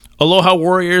Aloha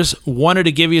Warriors, wanted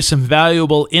to give you some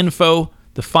valuable info.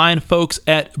 The fine folks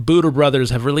at Buddha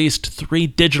Brothers have released 3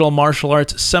 digital martial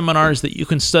arts seminars that you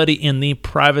can study in the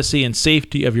privacy and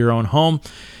safety of your own home.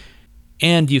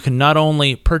 And you can not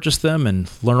only purchase them and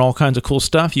learn all kinds of cool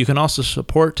stuff, you can also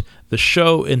support the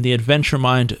show in the Adventure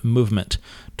Mind movement.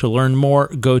 To learn more,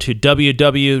 go to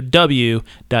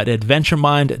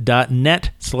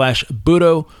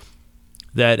www.adventuremind.net/Budo.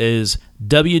 That is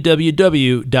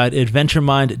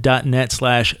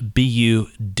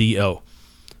www.adventuremind.net/BUDO.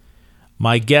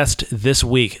 My guest this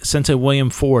week, Sensei William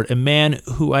Ford, a man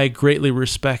who I greatly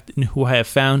respect and who I have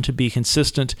found to be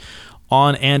consistent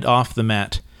on and off the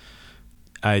mat.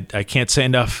 I can't say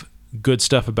enough good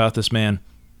stuff about this man.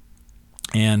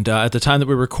 And at the time that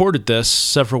we recorded this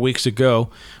several weeks ago,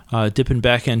 dipping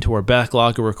back into our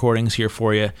backlog of recordings here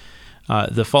for you,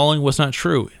 the following was not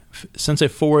true. Sensei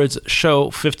Ford's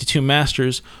show, 52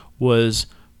 Masters, was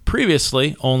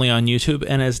previously only on YouTube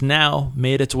and has now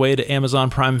made its way to Amazon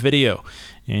Prime Video.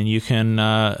 And you can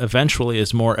eventually,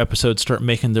 as more episodes start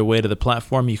making their way to the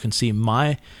platform, you can see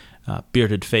my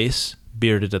bearded face.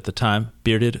 Bearded at the time,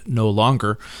 bearded no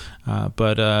longer. I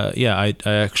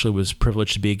actually was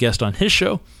privileged to be a guest on his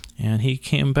show, and he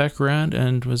came back around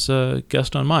and was a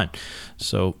guest on mine.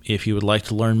 So if you would like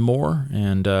to learn more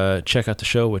and check out the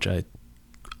show, which I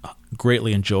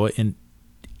greatly enjoy, and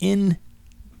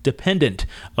independent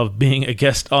of being a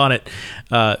guest on it,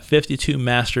 52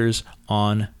 Masters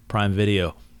on Prime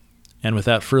Video. And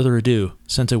without further ado,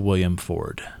 Sensei William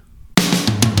Ford.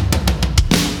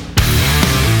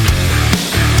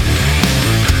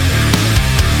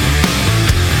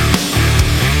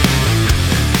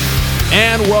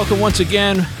 And welcome once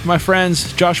again, my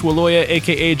friends, Joshua Loya,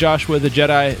 a.k.a. Joshua the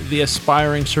Jedi, the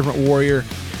aspiring servant warrior.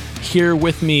 Here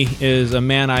with me is a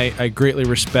man I greatly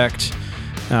respect,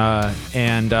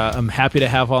 and I'm happy to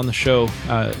have on the show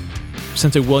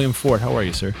Sensei William Ford. How are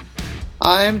you, sir?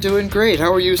 I'm doing great.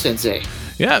 How are you, Sensei?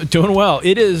 Yeah, doing well.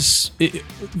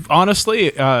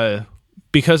 Honestly,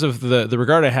 because of the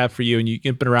regard I have for you, and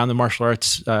you've been around the martial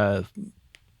arts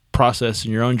process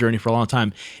and your own journey for a long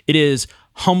time, it is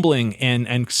humbling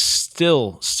and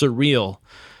still surreal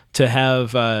to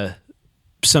have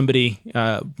somebody,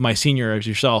 my senior as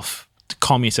yourself, to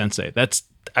call me sensei.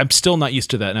 I'm still not used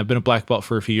to that, and I've been a black belt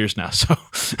for a few years now. So,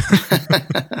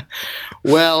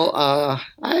 well,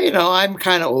 I'm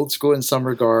kind of old school in some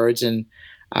regards, and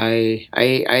I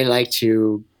like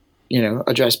to,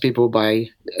 address people by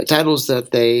titles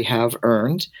that they have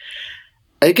earned.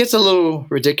 It gets a little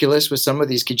ridiculous with some of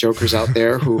these jokers out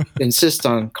there who insist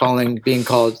on being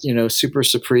called, Super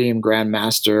Supreme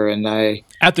Grandmaster, and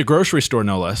at the grocery store,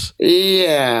 no less.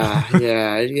 Yeah,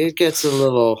 it gets a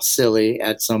little silly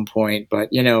at some point.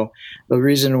 But the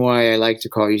reason why I like to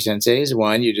call you Sensei is,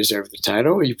 one, you deserve the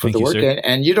title, you put the work in,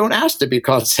 and you don't ask to be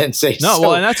called Sensei. No,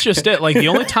 well, and that's just it. Like the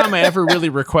only time I ever really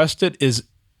request it is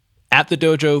at the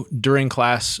dojo during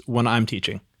class when I'm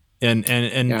teaching. And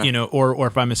yeah. Or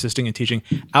if I'm assisting and teaching.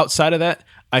 Outside of that,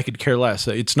 I could care less.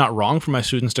 It's not wrong for my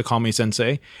students to call me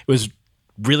sensei. It was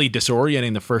really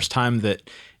disorienting the first time that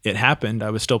it happened. I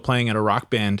was still playing in a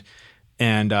rock band,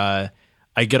 and I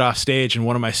get off stage, and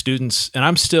one of my students, and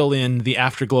I'm still in the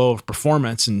afterglow of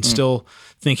performance and still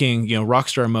thinking, rock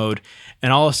star mode,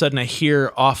 and all of a sudden I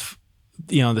hear off,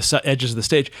 the edges of the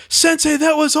stage, "Sensei,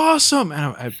 that was awesome!"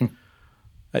 And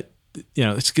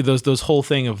it's those whole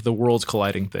thing of the worlds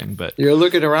colliding thing. But you're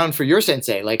looking around for your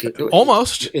sensei, like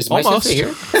almost is my sensei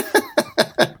here?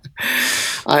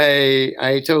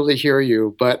 I totally hear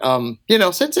you, but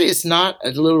sensei is not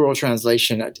a literal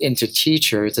translation into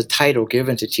teacher. It's a title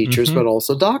given to teachers, but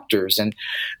also doctors and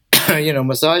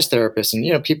massage therapists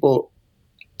and people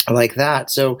like that.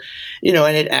 So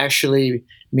and it actually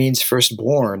means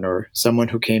firstborn, or someone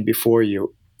who came before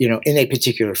you. In a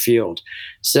particular field.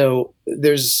 So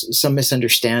there's some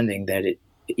misunderstanding that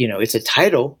it's a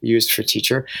title used for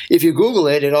teacher. If you Google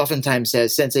it, it oftentimes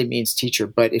says sensei means teacher.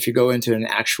 But if you go into an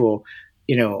actual,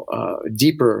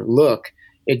 deeper look,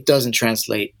 it doesn't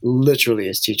translate literally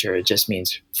as teacher. It just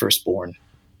means firstborn.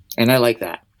 And I like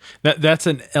that. That's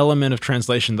an element of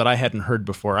translation that I hadn't heard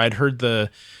before. I'd heard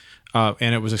and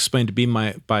it was explained to be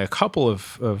by a couple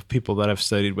of people that I've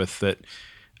studied with that,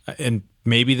 and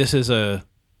maybe this is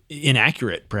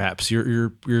inaccurate, perhaps.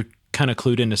 You're kind of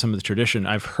clued into some of the tradition.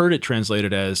 I've heard it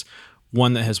translated as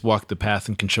one that has walked the path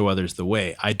and can show others the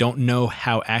way. I don't know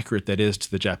how accurate that is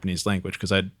to the Japanese language,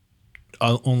 because I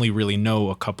only really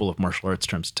know a couple of martial arts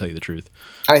terms, to tell you the truth.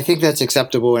 I think that's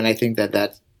acceptable, and I think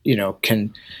that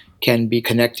can be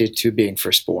connected to being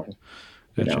firstborn.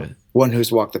 Gotcha. One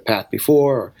who's walked the path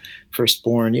before, or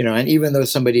firstborn, and even though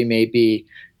somebody may be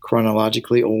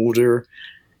chronologically older,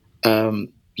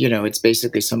 It's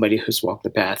basically somebody who's walked the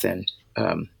path and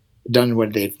done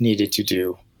what they've needed to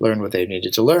do, learn what they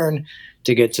needed to learn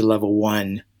to get to level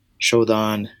 1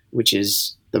 Shodan, which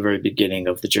is the very beginning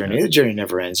of the journey. Yeah. The journey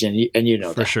never ends, and you know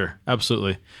for that. Sure,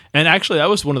 absolutely. And actually, that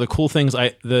was one of the cool things.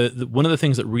 One of the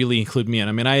things that really included me in.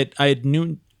 I mean, I had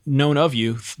known of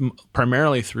you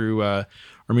primarily through our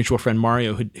mutual friend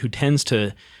Mario, who tends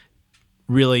to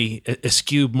really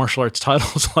eschew martial arts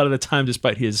titles a lot of the time,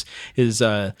 despite his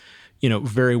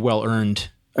very well earned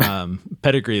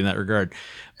pedigree in that regard.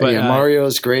 But Mario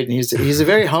is great, and he's a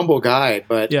very humble guy,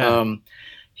 but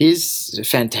he's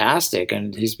fantastic,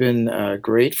 and he's been a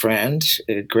great friend,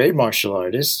 a great martial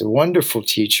artist, a wonderful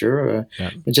teacher,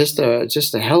 just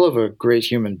a hell of a great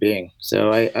human being.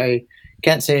 So I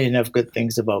can't say enough good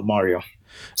things about Mario,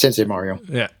 Sensei Mario.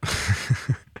 Yeah.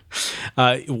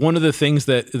 One of the things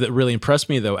that really impressed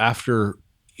me, though, after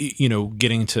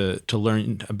getting to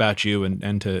learn about you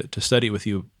and to study with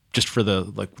you, just for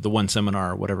the one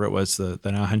seminar or whatever it was, the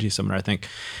Naohanji seminar, I think,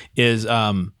 is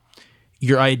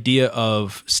your idea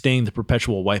of staying the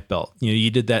perpetual white belt.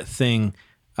 You did that thing,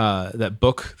 that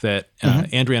book that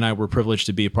Andrea and I were privileged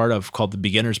to be a part of, called The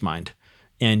Beginner's Mind.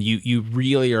 And you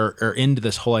really are into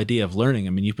this whole idea of learning. I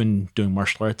mean, you've been doing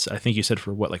martial arts, I think you said,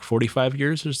 for 45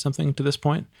 years or something to this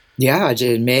point? Yeah,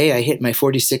 in May I hit my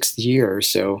 46th year.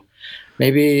 So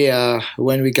maybe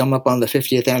when we come up on the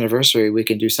 50th anniversary, we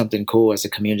can do something cool as a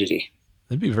community.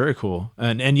 That'd be very cool.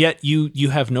 And yet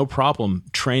you have no problem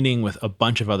training with a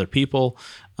bunch of other people.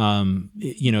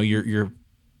 Your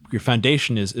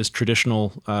foundation is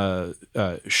traditional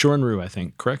Shorin-ryu, I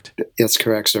think, correct? That's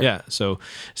correct, sir. Yeah. So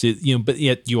but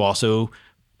yet you also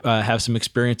have some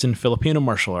experience in Filipino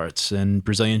martial arts and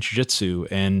Brazilian Jiu-Jitsu,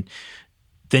 and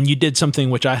then you did something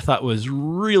which I thought was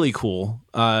really cool.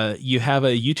 You have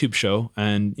a YouTube show,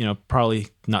 and probably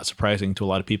not surprising to a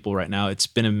lot of people right now. It's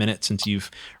been a minute since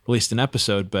you've released an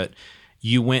episode, but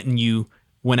you went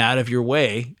out of your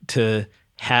way to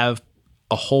have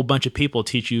a whole bunch of people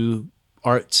teach you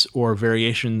arts or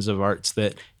variations of arts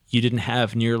that you didn't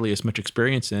have nearly as much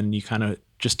experience in. You kind of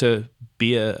just to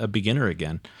be a beginner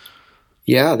again.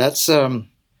 Yeah, that's a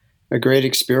great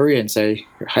experience. I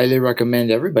highly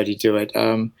recommend everybody do it.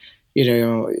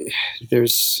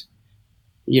 There's,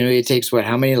 it takes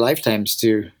how many lifetimes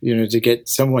to get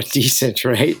somewhat decent,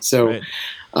 right? So, right.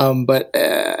 But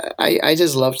I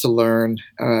just love to learn.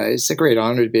 It's a great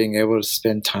honor being able to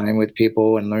spend time with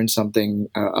people and learn something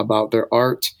about their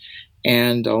art,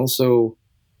 and also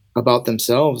about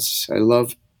themselves. I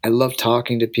love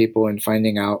talking to people and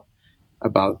finding out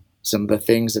about some of the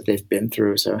things that they've been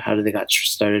through. So how did they got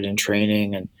started in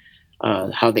training, and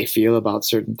how they feel about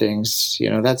certain things.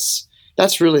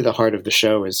 That's really the heart of the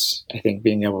show, is I think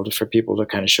being able for people to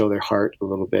kind of show their heart a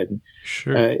little bit. And,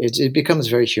 sure. It becomes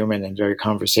very human and very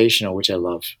conversational, which I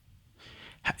love.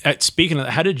 Speaking of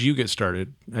that, how did you get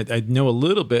started? I know a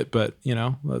little bit, but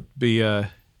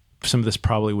some of this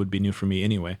probably would be new for me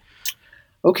anyway.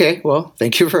 Okay, well,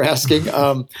 thank you for asking.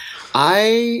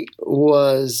 I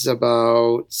was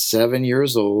about 7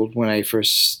 years old when I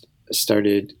first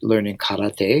started learning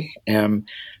karate.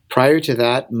 Prior to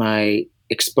that, my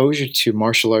exposure to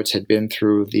martial arts had been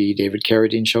through the David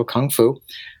Carradine show Kung Fu,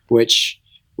 which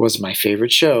was my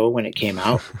favorite show when it came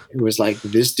out. It was like,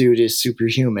 this dude is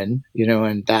superhuman,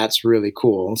 and that's really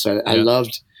cool. So yeah.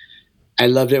 I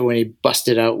loved it when he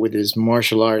busted out with his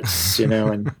martial arts, and I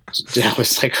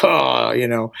was like,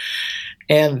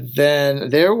 And then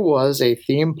there was a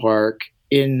theme park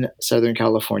in Southern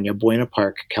California, Buena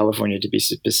Park, California, to be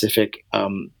specific,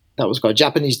 that was called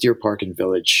Japanese Deer Park and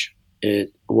Village.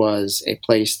 It was a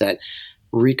place that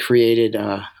recreated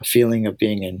a feeling of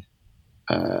being in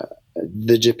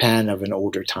the Japan of an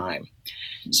older time.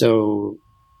 So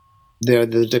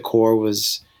the decor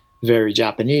was very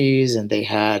Japanese, and they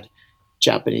had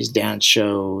Japanese dance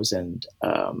shows, and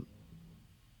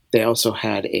they also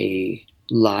had a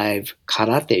live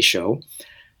karate show,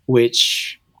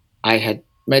 which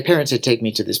my parents had taken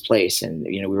me to this place, and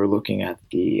we were looking at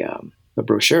the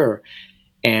brochure,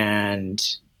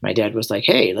 and my dad was like,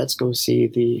 "Hey, let's go see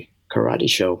the karate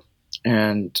show."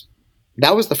 And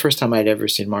that was the first time I'd ever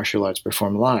seen martial arts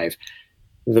perform live.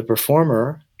 The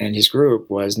performer and his group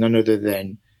was none other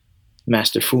than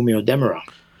Master Fumio Demura.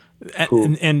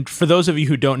 And for those of you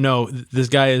who don't know, this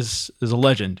guy is a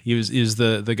legend. He is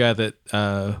the guy that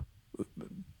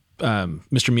Mr.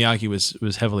 Miyagi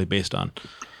was heavily based on.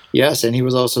 Yes, and he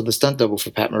was also the stunt double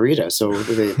for Pat Morita. So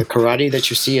the karate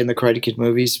that you see in the Karate Kid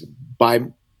movies by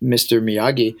Mr.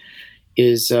 Miyagi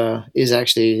is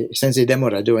actually Sensei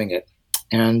Demura doing it.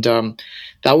 And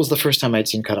that was the first time I'd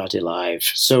seen karate live.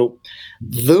 So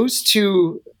those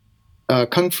two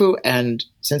Kung Fu and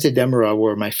Sensei Demura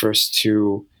were my first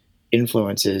two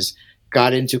influences.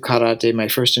 Got into karate. My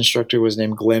first instructor was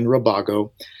named Glenn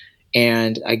Rabago.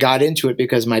 And I got into it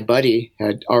because my buddy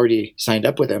had already signed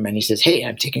up with him. And he says, hey,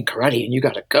 I'm taking karate and you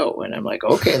got to go. And I'm like,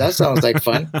 okay, that sounds like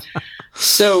fun.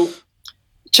 So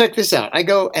check this out. I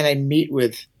go and I meet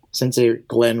with Sensei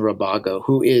Glenn Rabago,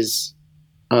 who is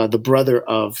the brother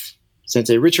of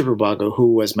Sensei Richard Rabago,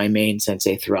 who was my main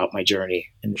sensei throughout my journey.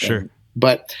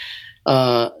 But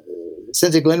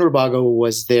Sensei Glenn Rabago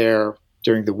was there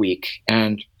during the week,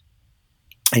 and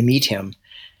I meet him.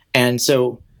 And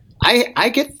so I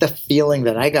get the feeling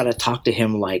that I got to talk to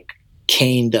him like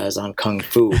Kane does on Kung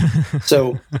Fu.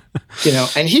 So,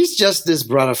 and he's just this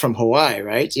brother from Hawaii,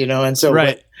 right? And so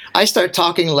I start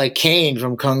talking like Kane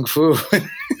from Kung Fu,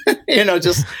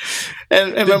 just,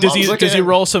 and my does he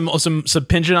roll some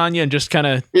pigeon on you and just kind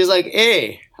of, he's like,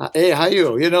 hey, how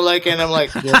you, and I'm like,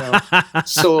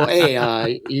 so,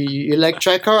 hey, you like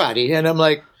try karate? And I'm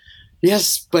like,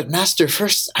 yes, but master,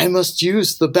 first I must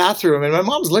use the bathroom. And my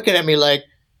mom's looking at me like,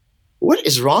 what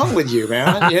is wrong with you,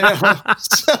 man?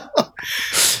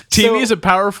 TV is a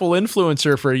powerful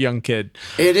influencer for a young kid.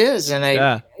 It is, and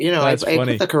I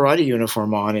put the karate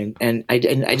uniform on, and I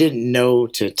didn't know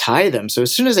to tie them. So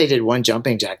as soon as I did one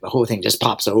jumping jack, the whole thing just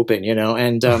pops open,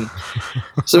 And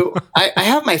so I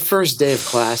have my first day of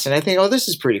class, and I think, oh, this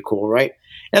is pretty cool, right?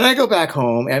 And I go back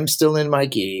home. I'm still in my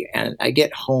gi, and I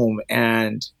get home,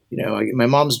 and my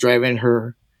mom's driving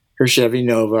her Chevy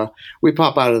Nova. We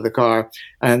pop out of the car,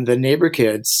 and the neighbor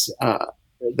kids,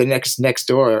 the next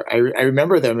door, I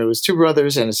remember them. It was two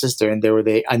brothers and a sister, and they were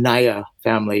the Anaya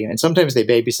family, and sometimes they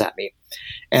babysat me.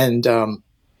 And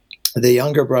the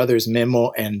younger brothers, Memo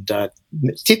and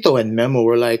Tito and Memo,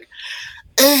 were like,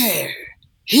 hey,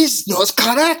 he knows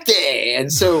karate.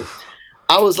 And so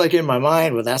I was like in my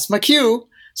mind, well, that's my cue.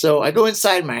 So I go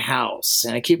inside my house,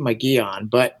 and I keep my gi on,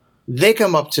 but they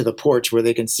come up to the porch where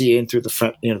they can see in through the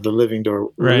front, the living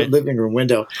room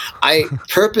window. I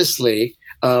purposely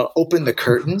open the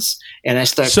curtains, and I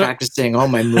start practicing all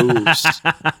my moves.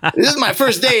 This is my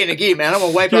first day in a gi, man. I'm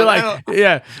gonna wipe out.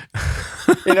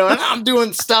 And I'm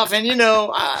doing stuff, and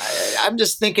I'm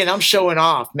just thinking I'm showing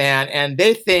off, man. And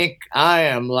they think I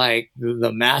am like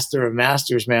the master of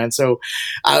masters, man. So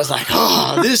I was like,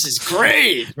 oh, this is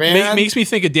great, man. Makes me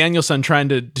think of Daniel-san trying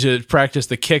to practice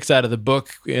the kicks out of the book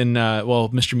in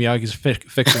Mr. Miyagi's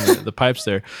fixing the pipes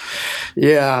there.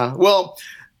 Yeah, well,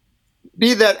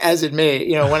 be that as it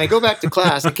may, when I go back to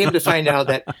class, I came to find out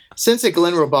that Sensei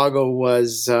Glenn Rabago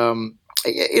was,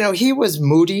 he was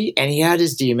moody and he had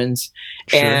his demons.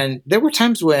 Sure. And there were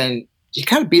times when he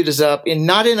kind of beat us up,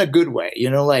 not in a good way,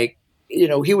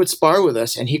 he would spar with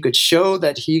us and he could show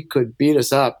that he could beat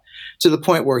us up to the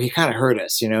point where he kind of hurt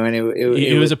us, and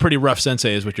it was a pretty rough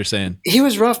sensei is what you're saying. He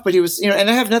was rough, but he was, and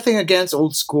I have nothing against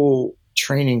old school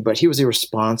training, but he was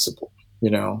irresponsible.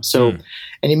 And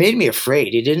he made me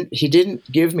afraid. He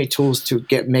didn't give me tools to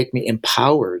make me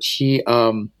empowered.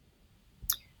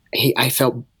 I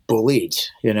felt bullied,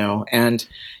 and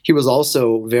he was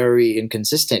also very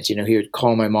inconsistent. He would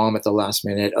call my mom at the last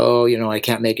minute. Oh, I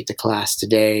can't make it to class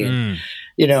today. And,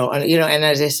 and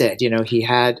as I said, he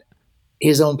had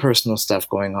his own personal stuff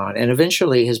going on. And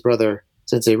eventually his brother,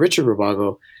 Sensei Richard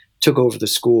Rabago, took over the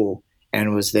school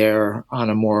and was there on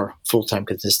a more full-time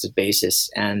consistent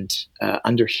basis. And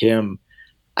under him,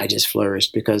 I just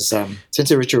flourished because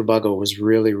Sensei Richard Rabago was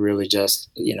really, really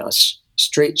just, a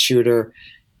straight shooter.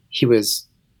 He was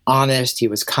honest. He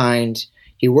was kind.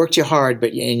 He worked you hard,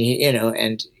 but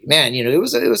and man, it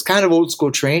was kind of old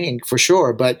school training for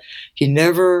sure, but he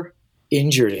never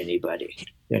injured anybody.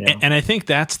 And I think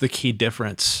that's the key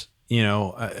difference.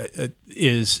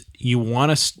 Is you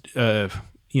want to.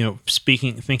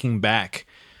 Thinking back,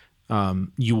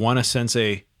 you want a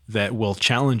sensei that will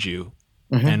challenge you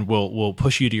and will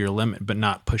push you to your limit, but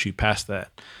not push you past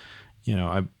that.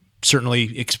 I've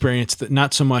certainly experienced that,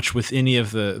 not so much with any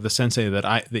of the sensei that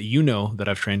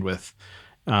I've trained with.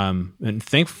 And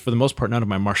for the most part, none of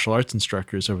my martial arts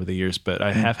instructors over the years, but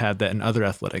I have had that in other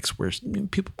athletics where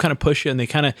people kind of push you and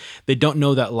they don't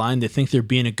know that line. They think they're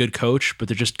being a good coach, but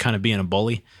they're just kind of being a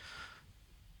bully.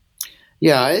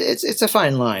 Yeah, it's a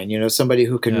fine line, somebody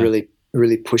who can really,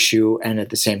 really push you. And at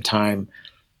the same time,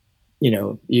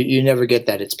 you never get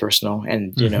that it's personal.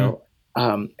 And, so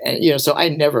I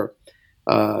never,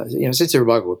 Sensei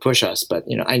Rabago would push us, but,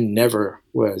 I never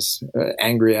was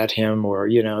angry at him or,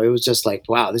 it was just like,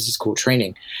 wow, this is cool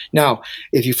training. Now,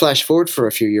 if you flash forward for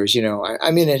a few years,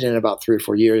 I'm in it in about 3 or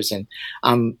 4 years and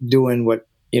I'm doing what,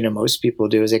 most people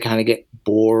do is they kind of get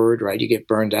bored, right? You get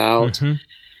burned out.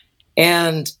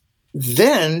 And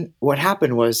then what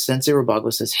happened was Sensei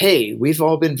Rabagwa says, hey, we've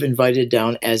all been invited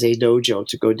down as a dojo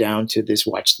to go down to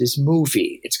watch this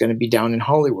movie. It's going to be down in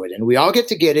Hollywood, and we all get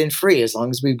in free as long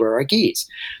as we wear our gis.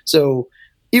 So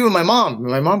even my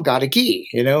mom got a gi,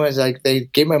 it's like they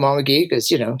gave my mom a gi because,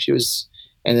 she was,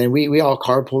 and then we all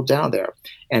carpooled down there.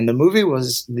 And the movie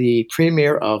was the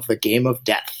premiere of The Game of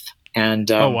Death. And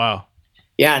oh, wow.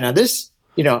 Yeah, now this,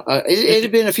 it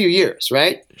had been a few years,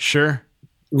 right? Sure.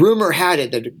 Rumor had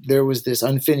it that there was this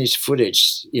unfinished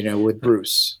footage, with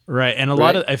Bruce. Right, and a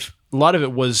lot of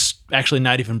it was actually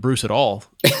not even Bruce at all.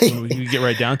 When we get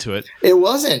right down to it, it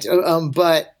wasn't.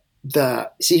 But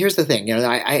here's the thing.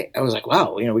 I was like,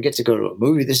 wow, we get to go to a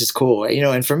movie. This is cool.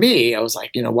 And for me, I was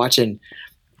like, watching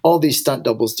all these stunt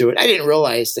doubles do it. I didn't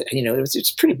realize that,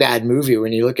 it's a pretty bad movie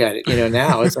when you look at it,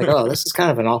 now. It's like, oh, this is kind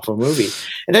of an awful movie.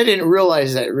 And I didn't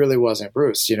realize that it really wasn't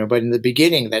Bruce, but in the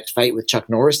beginning, that fight with Chuck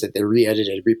Norris that they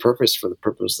re-edited, repurposed for the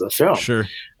purpose of the film. Sure.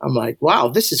 I'm like, wow,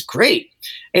 this is great.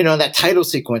 That title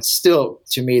sequence still,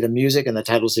 to me, the music and the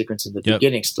title sequence in the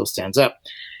beginning still stands up.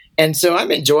 And so I'm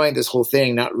enjoying this whole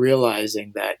thing, not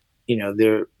realizing that,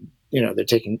 they're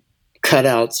taking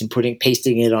cutouts and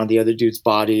pasting it on the other dude's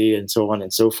body and so on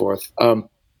and so forth.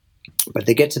 But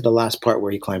they get to the last part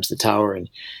where he climbs the tower and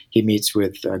he meets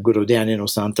with Guru Dan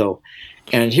Inosanto.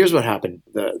 And here's what happened.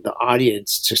 The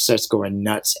audience just starts going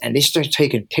nuts and they start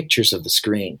taking pictures of the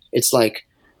screen. It's like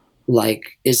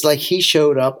he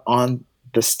showed up on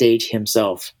the stage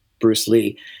himself, Bruce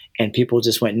Lee, and people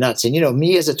just went nuts. And,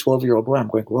 me as a 12-year-old boy, I'm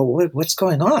going, well, what's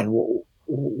going on?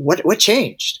 What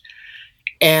changed?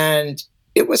 And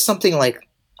it was something like,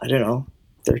 I don't know,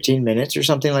 13 minutes or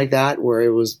something like that, where it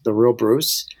was the real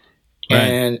Bruce. Right.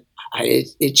 And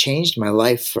it changed my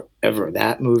life forever.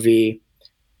 That movie,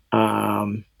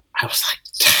 I was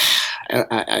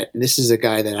like, this is a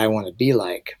guy that I want to be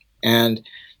like. And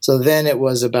so then it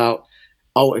was about,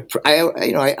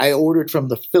 I ordered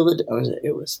from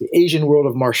it was the Asian World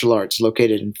of Martial Arts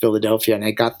located in Philadelphia, and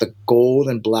I got the gold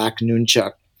and black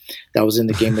nunchuck that was in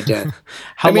The Game of Death.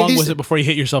 How long was it before you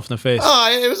hit yourself in the face?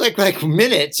 Oh, it was like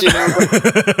minutes, But,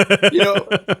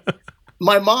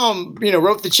 my mom,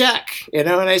 wrote the check, and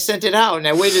I sent it out, and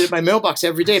I waited at my mailbox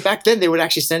every day. Back then, they would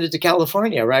actually send it to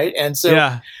California, right? And so,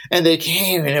 and they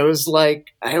came, and it was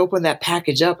like, I opened that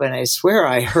package up, and I swear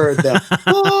I heard the,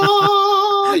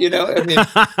 oh,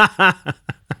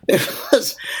 it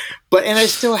was, and I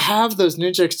still have those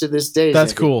nunchucks to this day.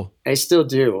 That's cool. I still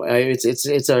do.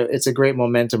 It's a great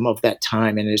momentum of that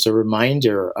time, and it's a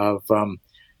reminder of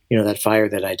that fire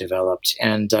that I developed.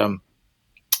 And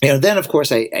then of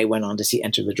course I went on to see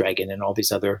Enter the Dragon and all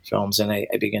these other films, and I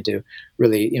began to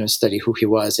really study who he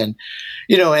was, and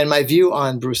and my view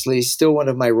on Bruce Lee is still one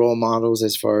of my role models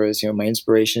as far as my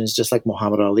inspirations, just like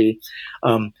Muhammad Ali.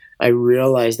 I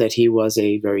realized that he was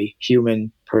a very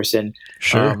human person.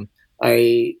 Sure.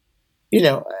 He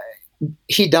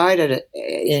died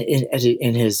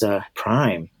in his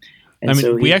prime. And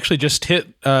so we actually just hit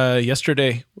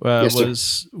yesterday.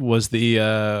 Was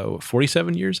the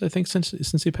 47 years, I think,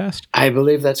 since he passed? I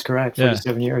believe that's correct.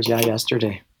 47 years. Yeah,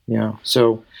 yesterday. Yeah.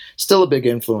 So still a big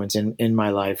influence in my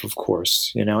life, of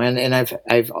course. And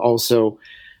I've also,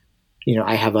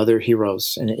 I have other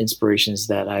heroes and inspirations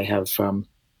that I have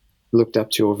looked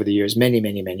up to over the years. Many,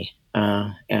 many, many.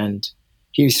 And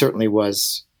he certainly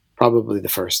was probably the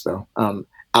first, though,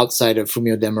 outside of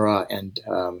Fumio Demura and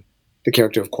the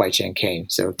character of Kwai Chang Caine.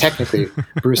 So technically,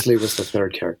 Bruce Lee was the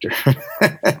third character.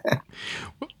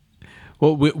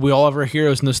 Well, we all have our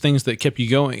heroes and those things that kept you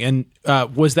going. And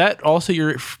was that also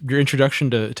your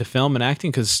introduction to film and acting?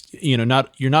 Because you're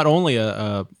not only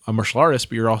a martial artist,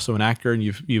 but you're also an actor, and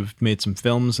you've made some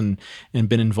films and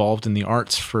been involved in the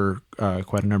arts for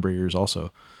quite a number of years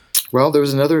also. Well, there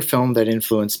was another film that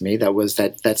influenced me that was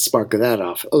that sparked that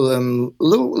off.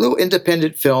 Little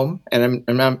independent film, and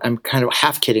I'm kind of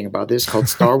half kidding about this, called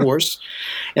Star Wars.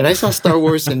 And I saw Star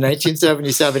Wars in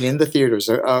 1977 in the theaters.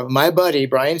 My buddy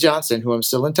Brian Johnson, who I'm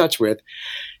still in touch with,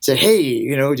 said, "Hey,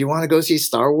 do you want to go see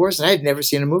Star Wars?" And I had never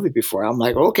seen a movie before. I'm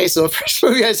like, okay, so the first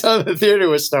movie I saw in the theater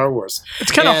was Star Wars.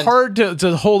 It's kind of hard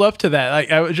to hold up to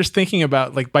that. I was just thinking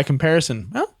about, by comparison,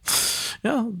 not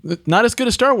as good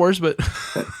as Star Wars, but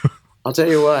I'll tell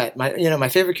you what, my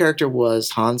favorite character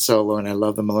was Han Solo, and I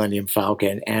love the Millennium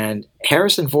Falcon. And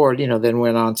Harrison Ford, then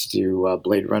went on to do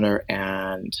Blade Runner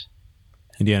and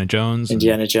Indiana Jones.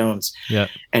 Yeah.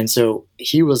 And so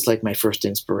he was like my first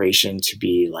inspiration to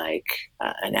be like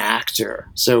an actor.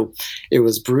 So it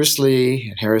was Bruce Lee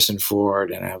and Harrison Ford,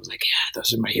 and I was like, yeah,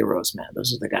 those are my heroes, man.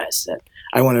 Those are the guys that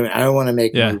I want to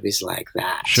make movies like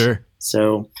that. Sure.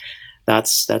 So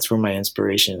that's where my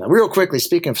inspiration. Real quickly,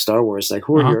 speaking of Star Wars,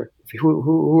 who are your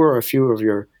Who are a few of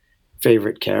your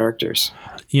favorite characters?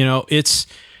 It's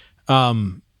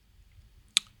the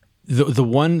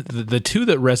two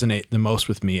that resonate the most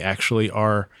with me actually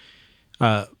are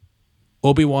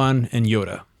Obi-Wan and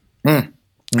Yoda.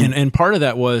 And part of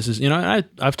that is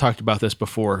I've talked about this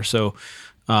before, so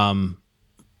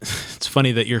it's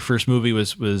funny that your first movie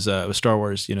was Star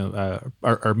Wars.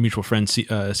 Our mutual friend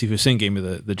Sifu Singh gave me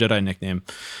the Jedi nickname.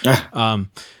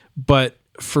 But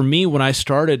for me, when I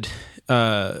started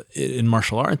in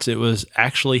martial arts, it was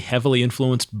actually heavily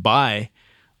influenced by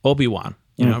Obi-Wan.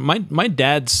 My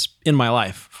dad's in my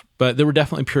life, but there were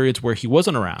definitely periods where he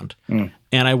wasn't around, and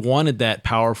I wanted that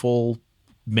powerful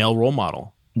male role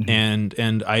model.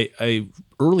 And I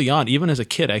early on, even as a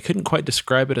kid, I couldn't quite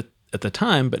describe it at the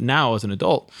time, but now as an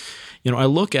adult, I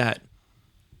look at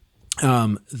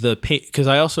because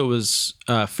I also was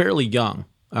fairly young.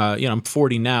 I'm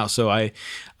 40 now, so I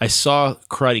saw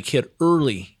Karate Kid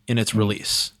early in its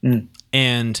release,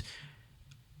 and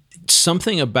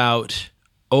something about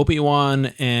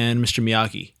Obi-Wan and Mr.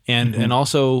 Miyagi, and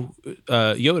also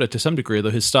Yoda to some degree, though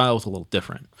his style was a little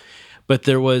different. But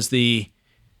it was the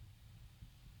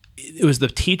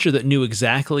teacher that knew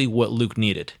exactly what Luke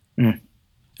needed. It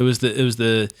was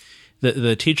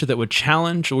the teacher that would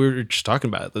challenge. We were just talking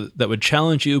about it, that would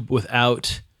challenge you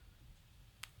without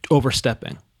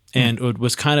overstepping, and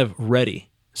was kind of ready.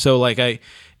 So like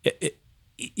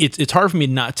it's hard for me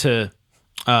not to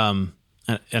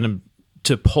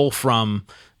to pull from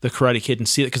the Karate Kid and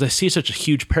see it, because I see such a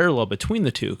huge parallel between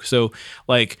the two. So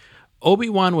like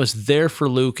Obi-Wan was there for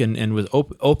Luke and was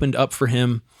opened up for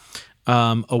him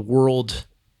a world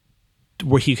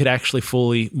where he could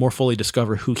actually more fully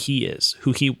discover who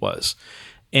he was.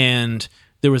 And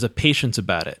there was a patience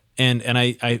about it. And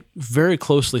I very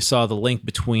closely saw the link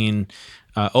between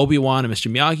Obi-Wan and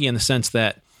Mr. Miyagi, in the sense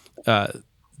that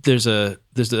there's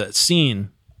that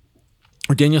scene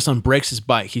where Daniel-san breaks his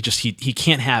bike. He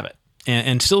can't have it.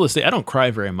 And still this day, I don't cry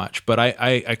very much, but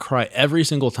I cry every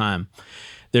single time.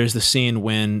 There's the scene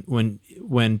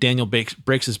when Daniel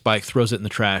breaks his bike, throws it in the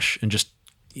trash, and just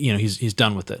he's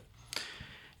done with it.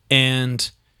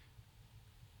 And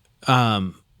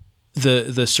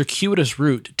the circuitous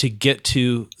route to get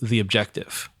to the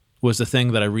objective was the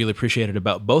thing that I really appreciated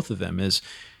about both of them. Is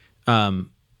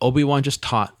Obi-Wan just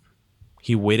taught.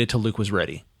 He waited till Luke was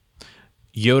ready.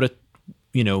 Yoda,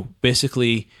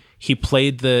 basically he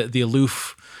played the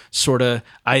aloof sort of,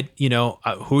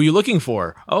 who are you looking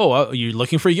for? Oh, you're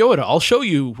looking for Yoda. I'll show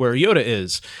you where Yoda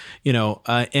is,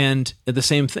 and at the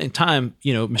same time,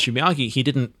 Mr. Miyagi, he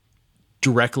didn't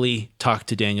directly talk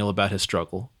to Daniel about his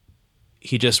struggle.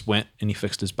 He just went and he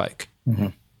fixed his bike.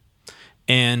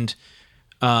 And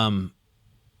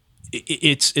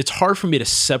it's hard for me to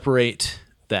separate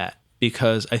that,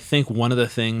 because I think one of the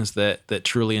things that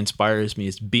truly inspires me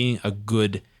is being a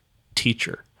good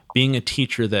teacher, being a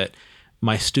teacher that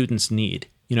my students need.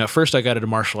 At first I got into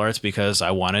martial arts because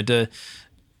I wanted to,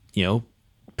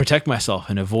 protect myself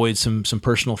and avoid some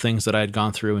personal things that I had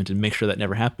gone through, and to make sure that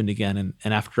never happened again.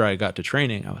 And after I got to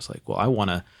training, I was like, well, I want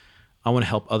to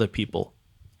help other people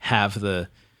have I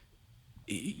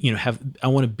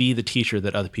want to be the teacher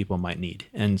that other people might need.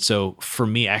 And so for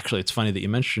me, actually, it's funny that you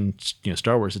mentioned,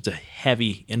 Star Wars. It's a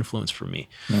heavy influence for me.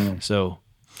 So,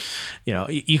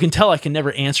 you can tell I can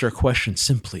never answer a question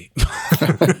simply.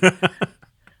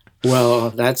 Well,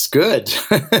 that's good.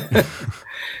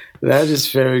 That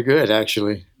is very good,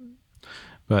 actually.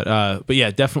 But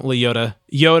yeah, definitely Yoda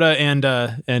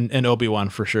and Obi-Wan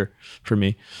for sure for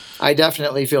me. I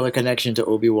definitely feel a connection to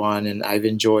Obi-Wan, and I've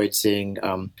enjoyed seeing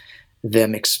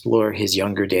them explore his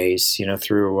younger days,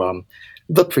 through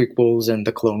the prequels and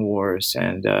the Clone Wars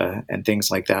and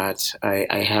things like that.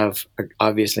 I have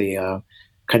obviously a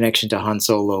connection to Han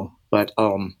Solo, but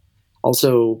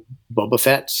also Boba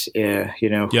Fett.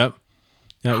 Yep.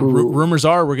 Yeah, rumors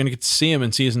are we're going to get to see him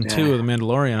in season 2 of The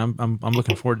Mandalorian. I'm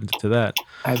looking forward to that.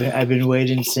 I've been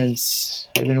waiting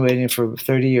for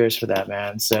 30 years for that,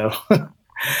 man. So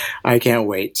I can't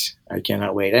wait. I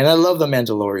cannot wait. And I love The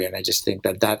Mandalorian. I just think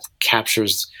that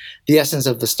captures the essence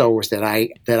of the Star Wars that I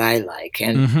like.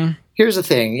 And here's the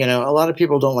thing, a lot of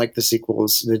people don't like the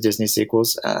sequels, the Disney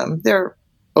sequels. They're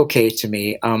okay to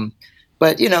me.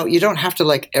 But you don't have to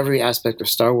like every aspect of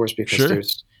Star Wars, because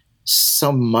there's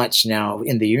so much now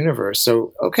in the universe.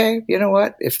 So, okay, you know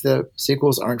what? If the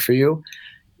sequels aren't for you,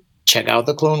 check out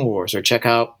the Clone Wars or check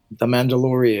out The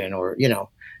Mandalorian, or,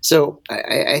 So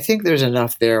I think there's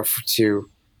enough there to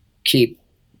keep,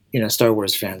 Star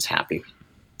Wars fans happy.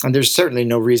 And there's certainly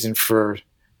no reason for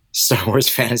Star Wars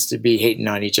fans to be hating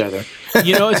on each other.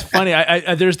 It's funny.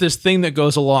 I there's this thing that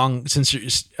goes along since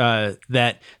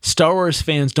that Star Wars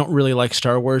fans don't really like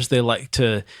Star Wars. They like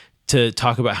to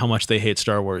talk about how much they hate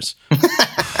Star Wars.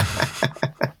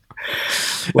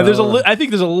 Well, I think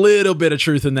there's a little bit of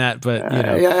truth in that, but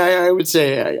yeah, I would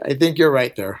say I think you're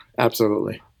right there.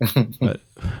 Absolutely.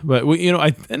 but we,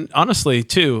 and honestly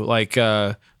too, like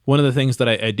one of the things that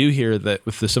I do hear that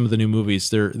with some of the new movies,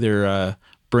 they're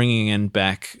bringing in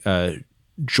back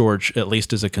George at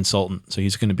least as a consultant, so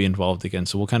he's going to be involved again.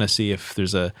 So we'll kind of see if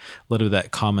there's a little of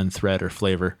that common thread or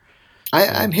flavor.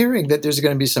 I'm hearing that there's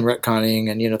going to be some retconning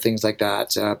and things like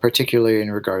that, particularly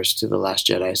in regards to The Last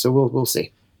Jedi. So we'll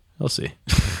see. We'll see.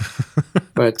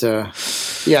 But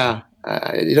yeah,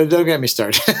 don't get me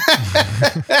started.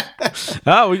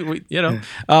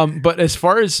 But as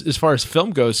far as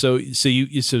film goes, so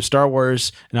Star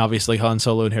Wars and obviously Han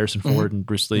Solo and Harrison Ford and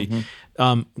Bruce Lee.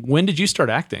 When did you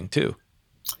start acting too?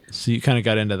 So you kind of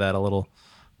got into that a little.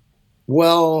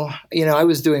 Well, I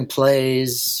was doing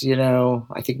plays.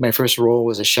 I think my first role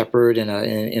was a shepherd in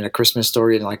a Christmas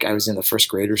story, and like I was in the first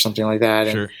grade or something like that.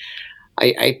 And sure.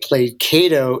 I played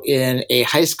Kato in a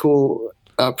high school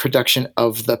production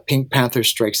of The Pink Panther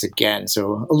Strikes Again.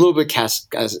 So a little bit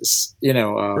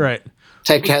right.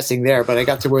 typecasting there, but I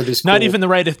got to wear this. Not even the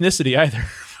right ethnicity either.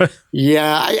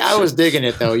 Yeah, I was digging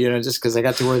it though, just because I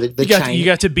got to wear the you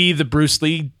got to be the Bruce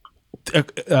Lee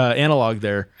analog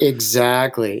there.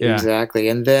 Exactly.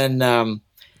 And then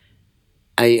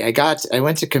I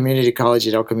went to community college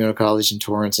at El Camino College in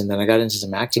Torrance, and then I got into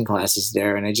some acting classes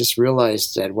there, and I just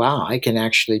realized that, wow, I can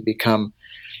actually become,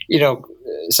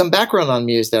 some background on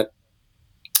me is that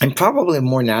I'm probably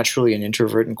more naturally an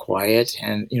introvert and quiet,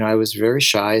 and, I was very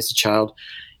shy as a child,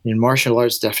 and martial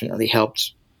arts definitely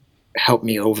helped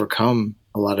me overcome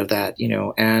a lot of that,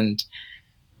 and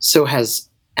so has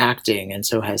acting and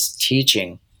so has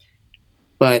teaching.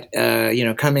 But,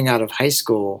 coming out of high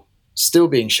school, still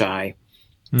being shy,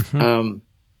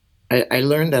 I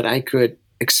learned that I could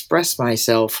express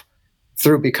myself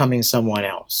through becoming someone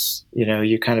else.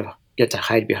 You kind of get to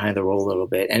hide behind the role a little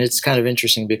bit. And it's kind of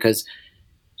interesting because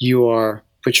you are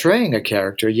portraying a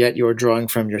character, yet you're drawing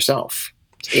from yourself.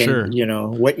 Sure.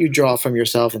 And, what you draw from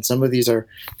yourself. And some of these are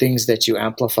things that you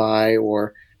amplify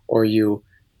or you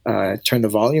turn the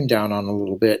volume down on a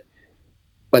little bit,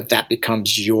 but that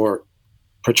becomes your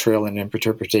portrayal and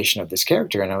interpretation of this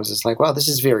character. And I was just like, wow, this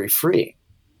is very free.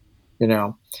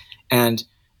 And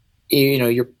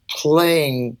you're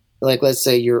playing, like, let's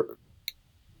say you're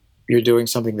doing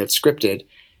something that's scripted,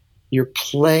 you're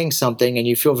playing something and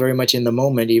you feel very much in the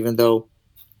moment, even though,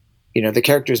 the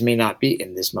characters may not be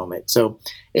in this moment. So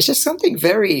it's just something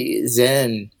very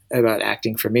zen about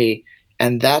acting for me.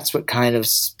 And that's what kind of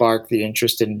sparked the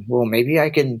interest in, well, maybe I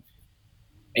can,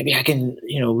 that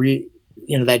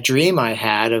dream I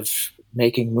had of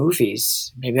making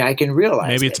movies, maybe I can realize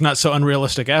maybe it's not so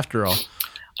unrealistic after all.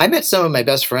 I met some of my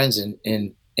best friends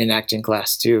in acting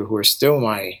class too, who are still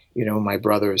my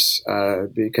brothers,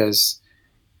 because,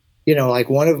 like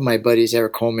one of my buddies,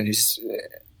 Eric Coleman, who's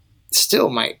still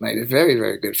my very,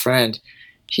 very good friend.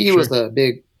 He was a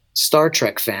big Star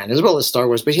Trek fan as well as Star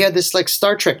Wars, but he had this like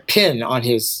Star Trek pin on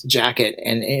his jacket,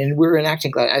 and we were in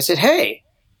acting class. I said, "Hey,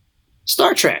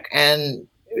 Star Trek," and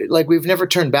like we've never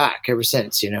turned back ever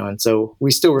since, and so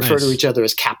we still refer to each other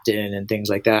as Captain and things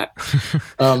like that.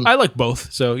 I like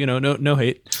both, so no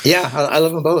hate. Yeah, I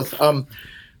love them both.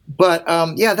 But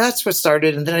that's what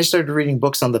started, and then I started reading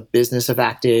books on the business of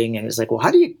acting, and it's like, well,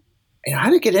 how do you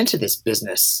get into this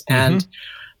business? And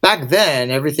back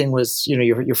then, everything was,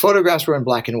 your photographs were in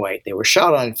black and white. They were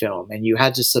shot on film, and you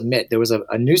had to submit. There was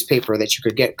a newspaper that you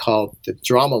could get called the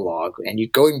Drama Log, and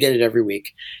you'd go and get it every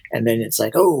week. And then it's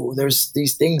like, oh, there's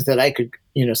these things that I could,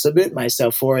 submit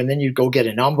myself for. And then you'd go get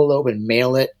an envelope and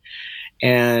mail it.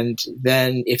 And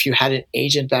then if you had an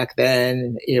agent back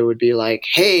then, it would be like,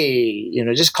 hey,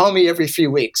 just call me every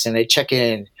few weeks. And they'd check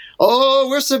in. Oh,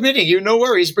 we're submitting you. No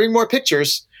worries. Bring more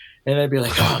pictures. And I'd be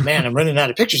like, oh, man, I'm running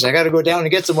out of pictures. I got to go down and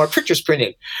get some more pictures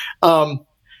printed.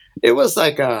 It was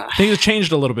like things have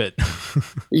changed a little bit.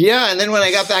 Yeah. And then when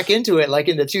I got back into it, like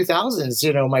in the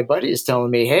 2000s, my buddy is telling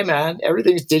me, hey, man,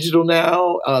 everything's digital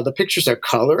now. The pictures are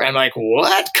color. I'm like,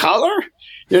 what? Color?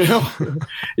 Yeah,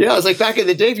 it's like back in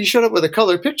the day, if you showed up with a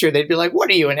color picture, they'd be like, what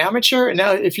are you, an amateur? And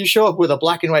now if you show up with a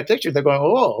black and white picture, they're going,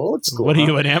 oh, it's cool. What are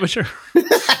you, an amateur?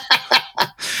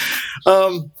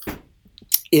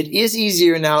 It is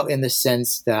easier now in the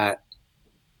sense that,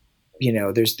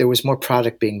 there was more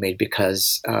product being made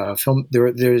because film.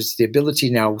 There's the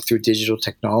ability now through digital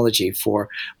technology for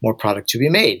more product to be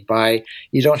made.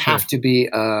 You don't have to be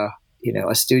a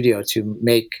studio to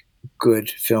make good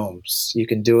films. You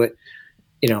can do it.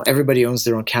 Everybody owns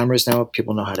their own cameras now.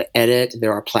 People know how to edit.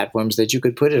 There are platforms that you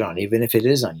could put it on, even if it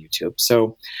is on YouTube.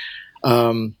 So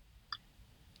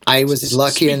I was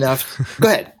lucky enough. Go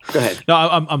ahead. No,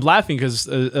 I'm laughing because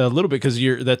a little bit because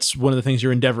that's one of the things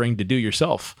you're endeavoring to do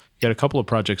yourself. You got a couple of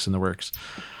projects in the works.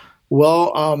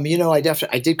 Well, I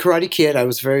did Karate Kid. I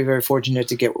was very, very fortunate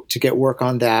to get work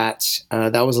on that.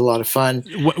 That was a lot of fun.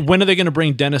 When are they going to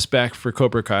bring Dennis back for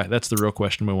Cobra Kai? That's the real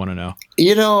question we want to know.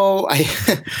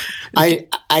 I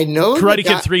know Karate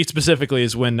Kid 3 specifically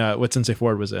is when what Sensei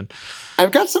Ford was in.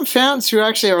 I've got some fans who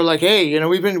actually are like, hey,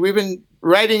 we've been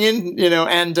writing in,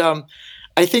 and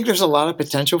I think there's a lot of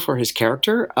potential for his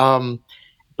character.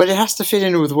 But it has to fit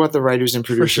in with what the writers and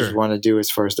producers want to do as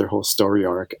far as their whole story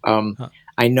arc.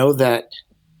 I know that,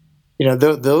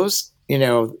 those,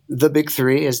 the big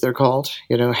three, as they're called,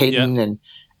 Hayden and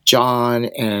John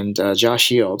and Josh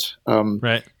Shield.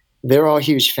 Right. They're all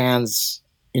huge fans,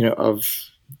 of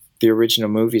the original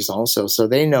movies also. So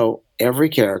they know every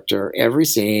character, every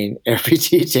scene, every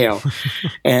detail.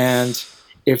 And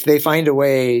if they find a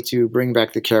way to bring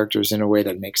back the characters in a way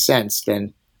that makes sense,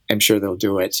 then I'm sure they'll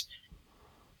do it.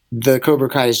 The Cobra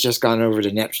Kai has just gone over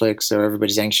to Netflix, so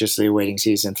everybody's anxiously awaiting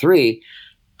season 3.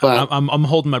 But I'm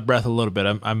holding my breath a little bit.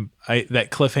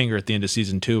 That cliffhanger at the end of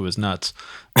season 2 was nuts.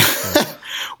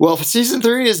 Well, season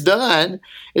 3 is done.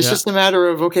 It's just a matter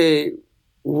of, okay,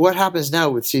 what happens now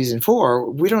with season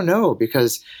 4? We don't know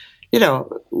because,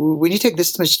 when you take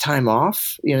this much time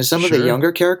off, some of the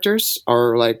younger characters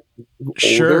are like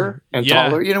older and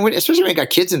taller. Especially when you got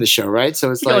kids in the show, right? So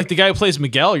it's like the guy who plays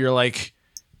Miguel. You're like,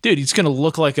 dude, he's going to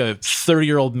look like a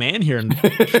 30-year-old man here in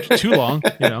too long,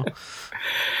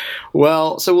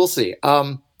 Well, so we'll see.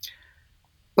 But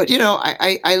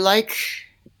I like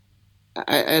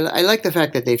the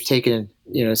fact that they've taken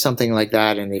something like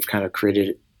that and they've kind of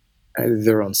created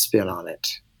their own spin on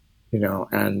it,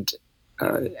 and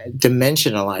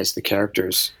dimensionalized the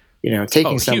characters.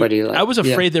 Taking somebody like I was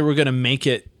afraid they were going to make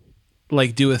it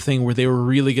like do a thing where they were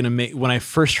really going to make. When I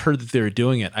first heard that they were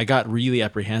doing it, I got really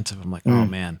apprehensive. I'm like, oh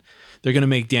man, they're going to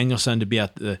make Daniel-san to be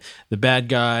out the bad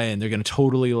guy, and they're going to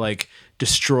totally like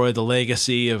destroy the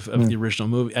legacy of the original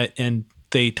movie. And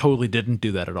they totally didn't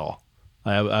do that at all.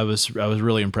 I was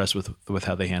really impressed with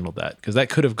how they handled that, because that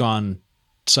could have gone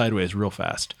sideways real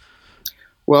fast.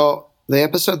 Well, the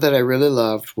episode that I really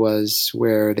loved was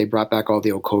where they brought back all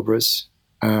the old Cobras.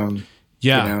 They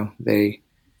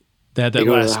had that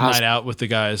last night out with the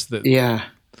guys. I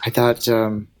thought,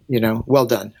 well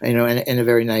done, and a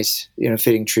very nice,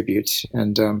 fitting tribute.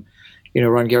 And,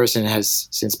 Ron Garrison has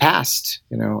since passed,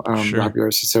 Rob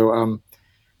Garrison. So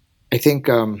I think,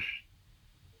 that's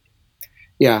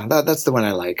the one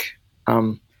I like.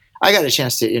 I got a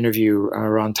chance to interview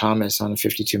Ron Thomas on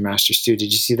 52 Masters too.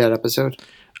 Did you see that episode?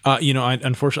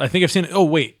 Unfortunately, I think I've seen it. Oh,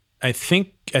 wait. I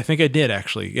think I did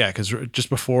actually. Yeah, because just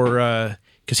before...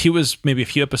 Because he was maybe a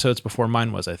few episodes before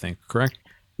mine was, I think, correct?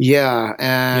 Yeah,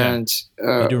 and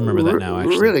I do remember that now,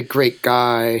 actually. Really great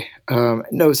guy,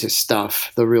 knows his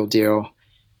stuff, the real deal.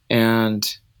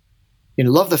 And,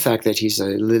 love the fact that he's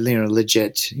a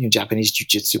legit Japanese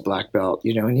jiu-jitsu black belt,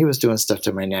 and he was doing stuff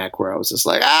to my neck where I was just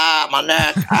like, my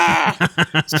neck,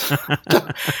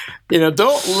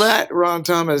 don't let Ron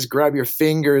Thomas grab your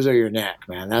fingers or your neck,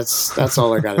 man. That's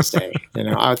all I got to say.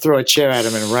 I'll throw a chair at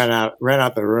him and run out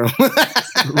the room.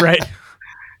 Right.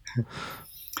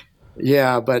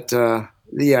 Yeah, but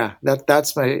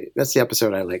that's the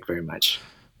episode I like very much.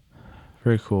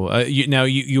 Very cool.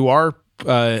 You are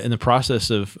in the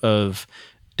process of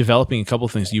developing a couple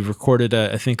of things. You've recorded,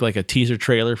 I think, like a teaser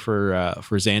trailer for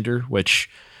Xander, which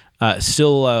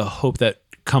still hope that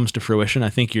comes to fruition. I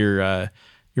think your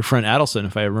friend Adelson,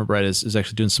 if I remember right, is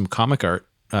actually doing some comic art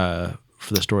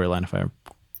for the storyline, if I'm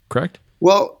correct.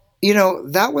 Well,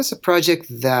 that was a project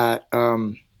that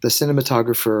the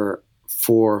cinematographer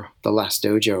for The Last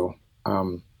Dojo,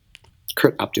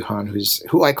 Kurt Abduhan,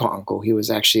 who I call Uncle, he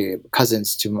was actually cousin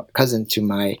to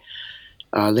my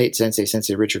late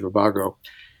Sensei Richard Rubago.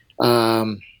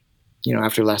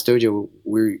 After Last Dojo,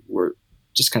 we were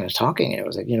just kind of talking, and it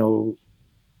was like,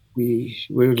 we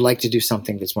would like to do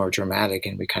something that's more dramatic,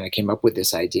 and we kind of came up with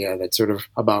this idea that's sort of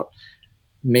about,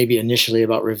 maybe initially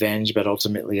about revenge, but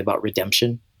ultimately about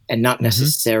redemption, and not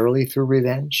necessarily through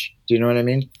revenge. Do you know what I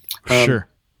mean? Sure.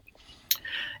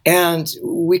 And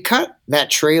we cut that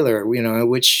trailer,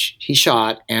 which he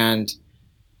shot, and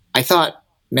I thought,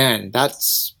 man,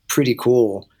 that's pretty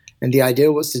cool. And the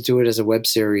idea was to do it as a web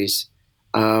series.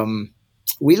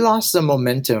 We lost some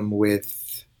momentum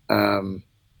with the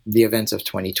events of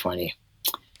 2020.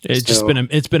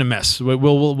 It's been a mess.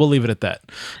 We'll leave it at that.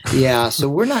 Yeah, so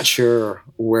we're not sure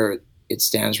where it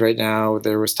stands right now.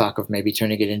 There was talk of maybe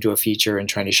turning it into a feature and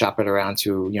trying to shop it around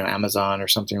to Amazon or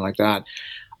something like that.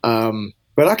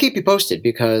 But I'll keep you posted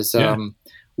because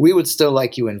we would still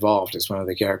like you involved as one of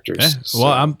the characters. Yeah. So.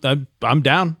 Well, I'm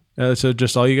down. So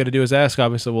just all you got to do is ask.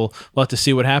 Obviously, we'll have to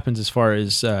see what happens as far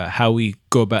as how we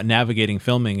go about navigating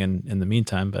filming in the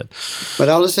meantime. But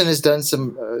Alderson has done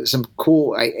some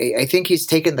cool. I think he's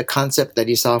taken the concept that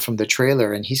he saw from the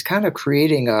trailer and he's kind of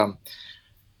creating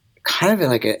kind of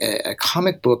like a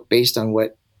comic book based on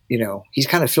what he's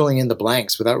kind of filling in the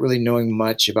blanks without really knowing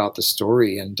much about the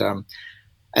story and.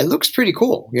 It looks pretty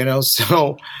cool,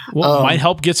 so might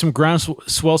help get some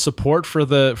groundswell support for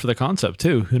the concept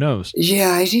too. Who knows?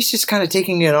 Yeah, he's just kind of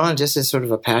taking it on just as sort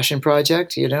of a passion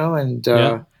project, and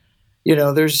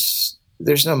there's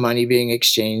no money being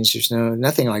exchanged. There's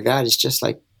nothing like that. It's just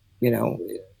like,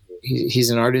 he's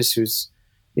an artist who's,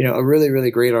 a really,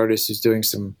 really great artist who's doing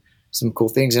some cool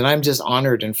things. And I'm just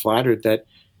honored and flattered that,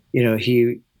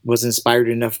 he was inspired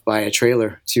enough by a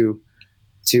trailer to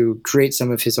create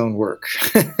some of his own work.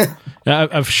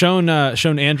 I've shown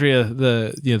Andrea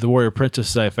the warrior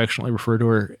princess, as I affectionately refer to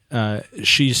her.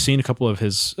 She's seen a couple of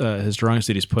his drawings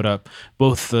that he's put up,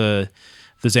 both the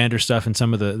Xander stuff and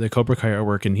some of the Cobra Kai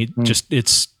artwork, and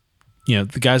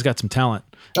the guy's got some talent.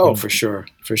 Oh, for sure.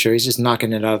 He's just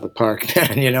knocking it out of the park,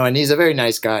 and he's a very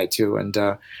nice guy too. And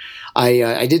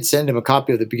I did send him a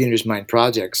copy of the Beginner's Mind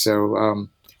project, so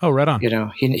right on. He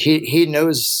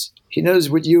knows. He knows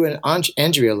what you and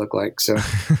Andrea look like. So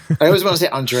I always want to say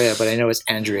Andrea, but I know it's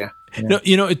Andrea. No,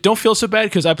 it don't feel so bad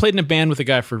because I played in a band with a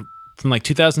guy from like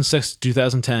 2006 to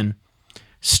 2010.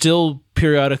 Still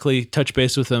periodically touch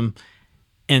base with him,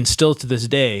 and still to this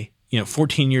day,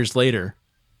 14 years later,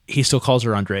 he still calls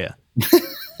her Andrea.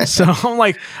 So I'm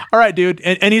like, all right, dude,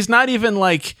 and he's not even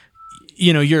like,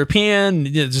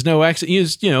 European. There's no accent.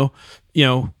 He's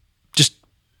just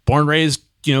born raised.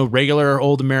 Regular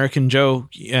old American Joe,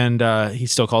 and he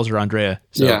still calls her Andrea.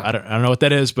 So yeah. I don't know what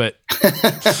that is, but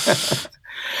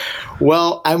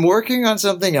well, I'm working on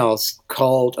something else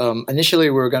called. Initially,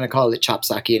 we were going to call it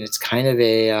Chopsaki, and it's kind of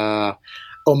a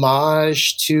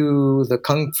homage to the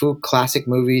kung fu classic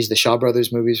movies, the Shaw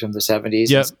Brothers movies from the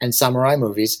 70s, and samurai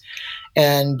movies.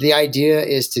 And the idea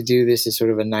is to do this as sort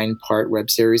of a 9-part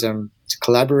web series. I'm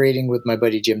collaborating with my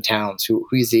buddy Jim Towns,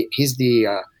 he's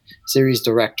the series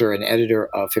director and editor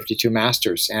of 52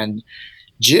 Masters. And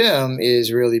Jim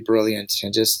is really brilliant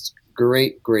and just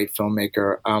great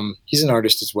filmmaker. He's an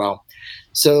artist as well.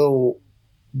 So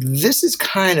this is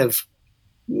kind of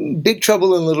Big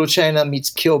Trouble in Little China meets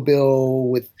Kill Bill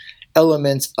with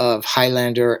elements of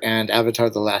Highlander and Avatar: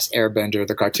 The Last Airbender,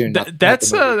 the cartoon.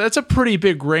 That's a pretty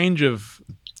big range of,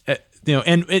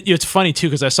 and it's funny too,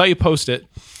 because I saw you post it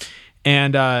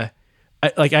and,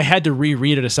 I had to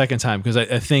reread it a second time because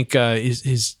I think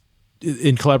he's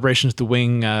in collaboration with the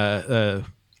Wing or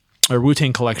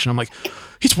Wu-Tang collection. I'm like,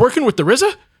 he's working with the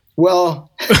RZA? Well,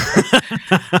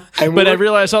 but I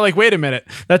realized, wait a minute,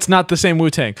 that's not the same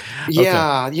Wu-Tang.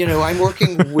 Yeah, okay. I'm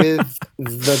working with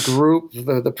the group,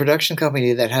 the production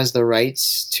company that has the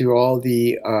rights to all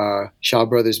the Shaw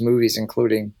Brothers movies,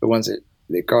 including the ones that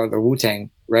they call the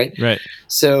Wu-Tang, right? Right.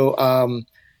 So,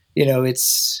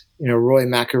 it's Roy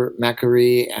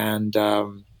Macquarie and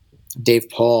Dave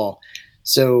Paul.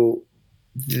 So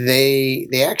they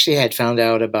actually had found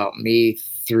out about me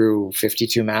through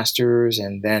 52 Masters,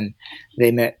 and then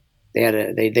they met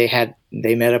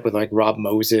up with like Rob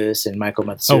Moses and Michael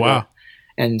Matsuda. Oh wow.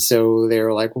 And so they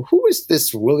were like, well, who is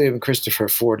this William Christopher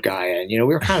Ford guy? And, we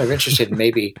were kind of interested in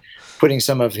maybe putting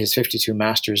some of his 52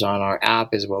 Masters on our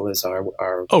app as well as our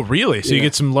Oh, really? So you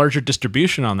get some larger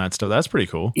distribution on that stuff. That's pretty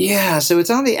cool. Yeah. So it's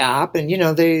on the app, and,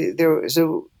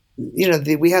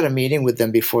 we had a meeting with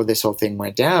them before this whole thing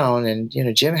went down, and,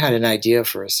 Jim had an idea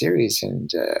for a series, and,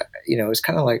 it was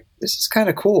kind of like, this is kind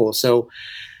of cool. So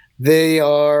they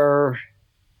are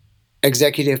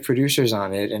executive producers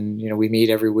on it, and we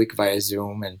meet every week via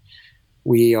Zoom, and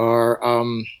we are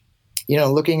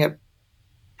looking at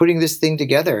putting this thing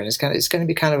together, and it's going to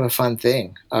be kind of a fun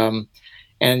thing.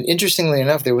 And interestingly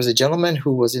enough, there was a gentleman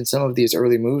who was in some of these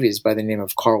early movies by the name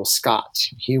of Carl Scott.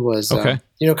 He was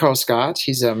Carl Scott.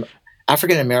 He's an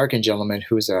African American gentleman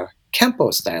who's a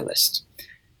Kempo stylist.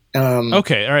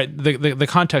 Okay, all right. The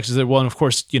context is that, well, and of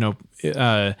course,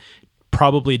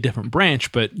 probably a different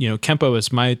branch, but Kempo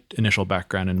is my initial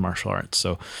background in martial arts.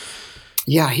 So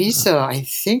yeah, he's I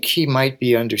think he might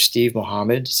be under Steve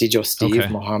Muhammad, Sijo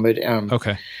Steve Muhammad.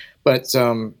 Okay. But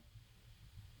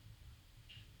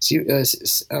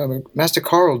Master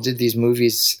Carl did these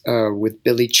movies with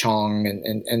Billy Chong,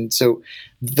 and so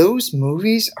those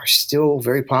movies are still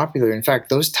very popular. In fact,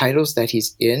 those titles that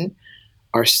he's in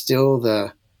are still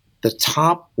the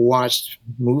top watched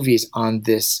movies on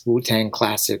this Wu-Tang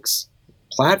Classics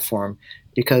platform,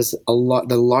 because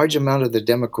the large amount of the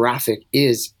demographic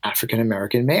is African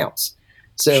American males.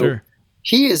 So Sure.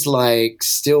 he is like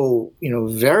still,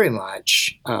 very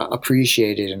much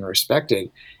appreciated and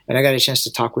respected. And I got a chance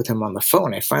to talk with him on the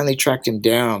phone. I finally tracked him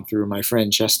down through my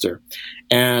friend Chester,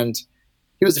 and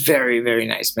he was a very, very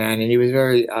nice man, and he was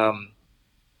very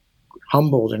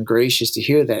humbled and gracious to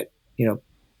hear that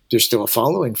there's still a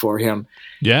following for him.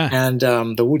 Yeah. And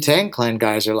the Wu-Tang Clan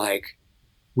guys are like,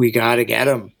 we got to get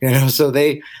him, so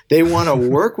they want to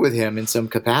work with him in some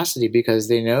capacity, because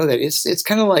they know that it's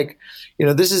kind of like,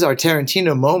 this is our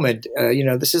Tarantino moment.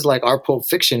 This is like our Pulp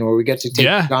Fiction, where we get to take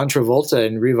John Travolta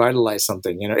and revitalize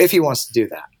something, if he wants to do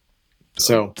that.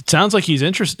 So it sounds like he's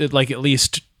interested, like at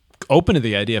least open to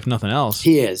the idea, if nothing else.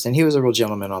 He is, and he was a real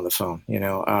gentleman on the phone.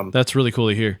 That's really cool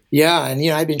to hear. Yeah, and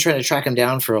I've been trying to track him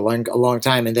down for a long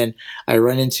time, and then I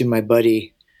run into my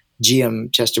buddy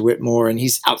GM Chester Whitmore, and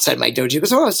he's outside my dojo. He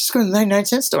goes, "Oh, I was just going to the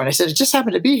 99-cent store," and I said, "It just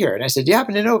happened to be here." And I said, "Do you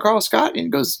happen to know Carl Scott?" And he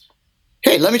goes,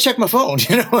 "Hey, let me check my phone."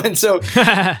 And so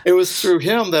it was through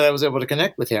him that I was able to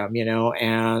connect with him.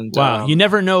 And wow, you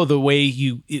never know the way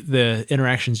the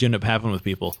interactions you end up having with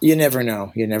people. You never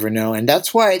know, and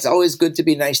that's why it's always good to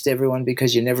be nice to everyone,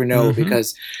 because you never know,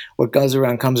 because what goes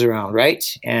around comes around, right?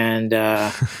 And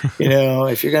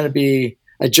if you're going to be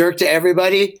a jerk to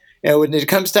everybody, when it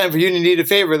comes time for you to need a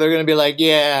favor, they're going to be like,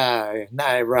 yeah,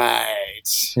 not right.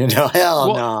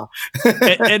 Hell no.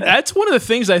 and that's one of the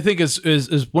things I think is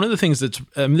one of the things that's,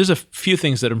 there's a few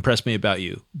things that impress me about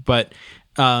you, but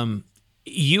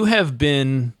you have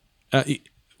been,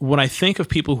 when I think of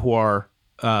people who are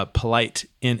polite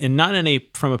and not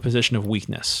from a position of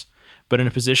weakness, but in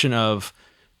a position of,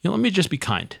 let me just be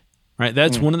kind, right?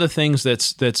 That's one of the things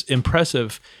that's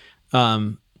impressive.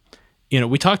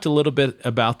 We talked a little bit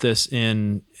about this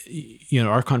in,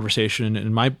 our conversation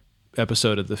in my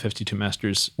episode of the 52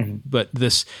 Masters, but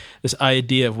this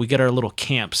idea of we get our little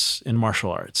camps in martial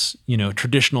arts,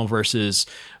 traditional versus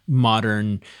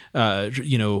modern,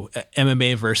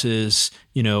 MMA versus,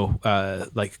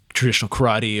 like traditional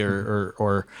karate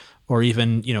or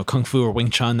even, Kung Fu or Wing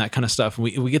Chun, that kind of stuff.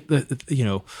 And we get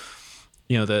the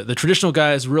traditional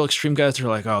guys, real extreme guys, they're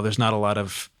like, oh, there's not a lot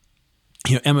of,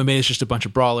 MMA is just a bunch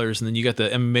of brawlers, and then you got the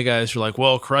MMA guys who are like,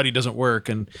 well, karate doesn't work,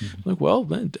 and like, well,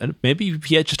 man, maybe you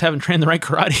just haven't trained the right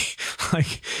karate.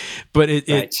 But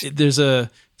there's a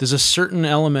certain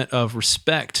element of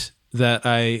respect that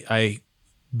I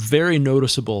very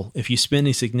noticeable if you spend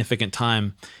any significant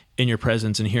time in your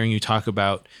presence and hearing you talk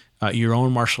about your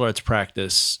own martial arts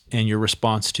practice and your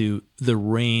response to the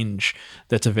range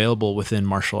that's available within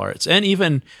martial arts, and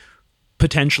even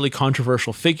potentially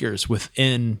controversial figures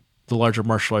within the larger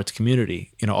martial arts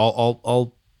community.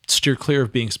 I'll steer clear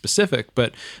of being specific,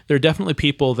 but there are definitely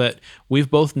people that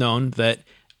we've both known that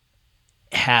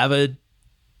have a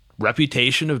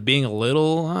reputation of being a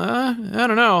little, I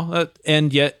don't know,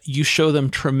 and yet you show them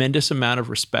tremendous amount of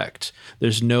respect.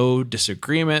 There's no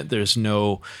disagreement. There's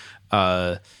no,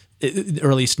 or at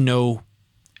least no,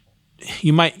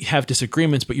 you might have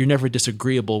disagreements, but you're never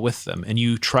disagreeable with them, and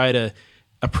you try to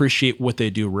appreciate what they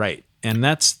do right. And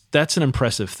that's an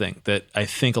impressive thing that I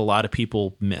think a lot of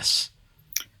people miss.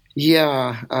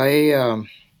 Yeah, I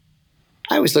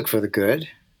always look for the good.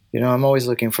 I'm always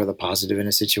looking for the positive in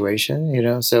a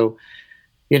situation. So,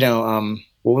 well,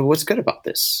 what's good about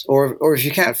this? Or if you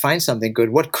can't find something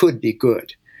good, what could be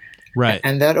good? Right.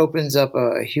 And that opens up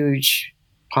a huge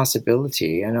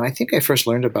possibility. And I think I first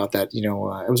learned about that.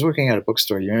 I was working at a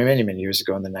bookstore many, many years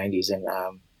ago in the 90s, and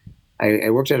I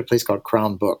worked at a place called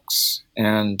Crown Books,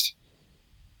 and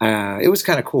it was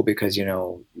kind of cool because,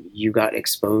 you got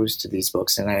exposed to these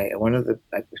books. And I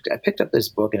picked up this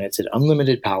book, and it said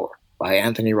Unlimited Power by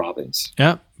Anthony Robbins.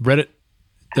 Yeah. Read it.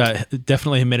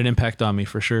 Definitely made an impact on me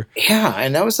for sure. Yeah.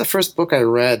 And that was the first book I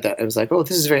read that I was like, oh,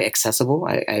 this is very accessible.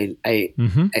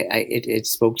 It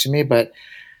spoke to me, but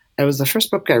it was the first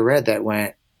book I read that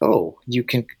went, oh, you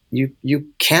can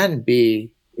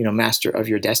be, master of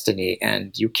your destiny,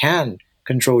 and you can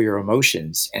control your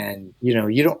emotions, and you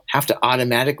don't have to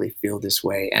automatically feel this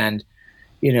way, and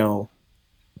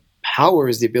power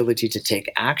is the ability to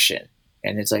take action.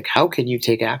 And it's like, how can you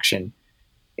take action?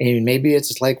 And maybe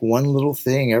it's like one little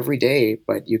thing every day,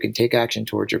 but you can take action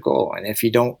towards your goal. And if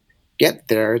you don't get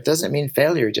there, it doesn't mean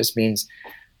failure. It just means,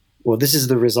 well, this is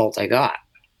the result I got,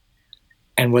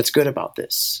 and what's good about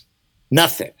this?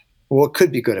 Nothing. what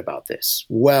could be good about this?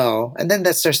 Well, and then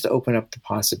that starts to open up the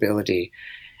possibility.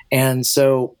 And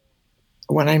so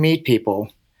when I meet people,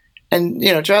 and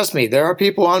trust me, there are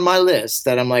people on my list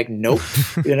that I'm like, nope,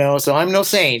 so I'm no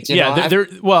saint.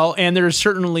 And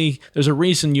there's a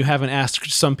reason you haven't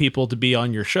asked some people to be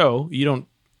on your show. You don't,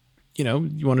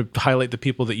 you want to highlight the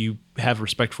people that you have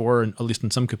respect for, and at least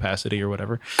in some capacity or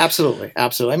whatever. Absolutely.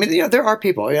 I mean, there are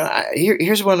people.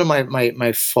 Here's one of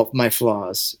my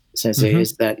flaws, Sensei,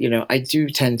 is that I do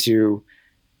tend to.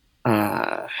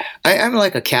 I'm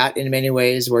like a cat in many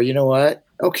ways, where you know what.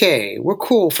 Okay, we're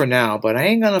cool for now, but I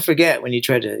ain't gonna forget when you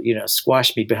try to,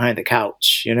 squash me behind the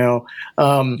couch.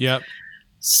 Yep.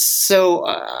 So,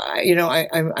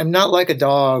 I'm not like a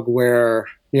dog where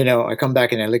I come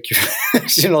back and I lick your,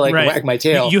 right. Wag my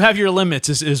tail. You have your limits,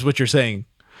 is what you're saying.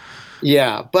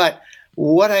 Yeah, but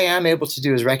what I am able to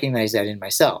do is recognize that in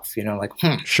myself.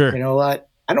 Sure. You know what?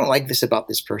 I don't like this about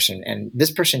this person, and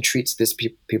this person treats this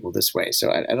people this way.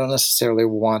 So I don't necessarily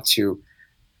want to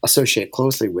associate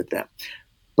closely with them.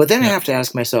 But then I have to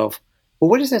ask myself, well,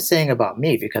 what is that saying about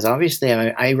me? Because obviously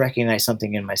I recognize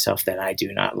something in myself that I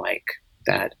do not like.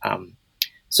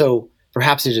 So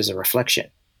perhaps it is a reflection.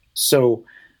 So,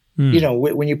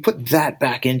 when you put that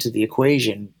back into the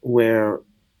equation, where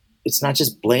it's not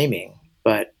just blaming,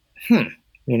 but,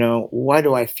 why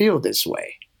do I feel this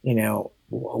way?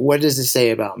 What does this say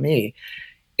about me?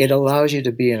 It allows you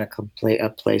to be in a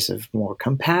place of more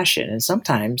compassion. And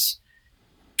sometimes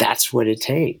that's what it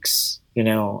takes.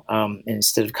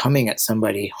 Instead of coming at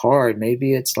somebody hard,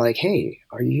 maybe it's like, hey,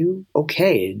 are you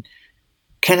okay?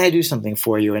 Can I do something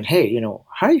for you? And hey,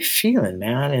 how are you feeling,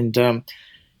 man? And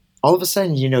all of a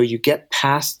sudden, you get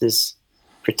past this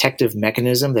protective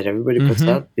mechanism that everybody puts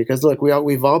up, because look,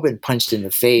 we've all been punched in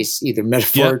the face, either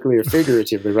metaphorically or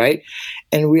figuratively, right?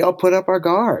 And we all put up our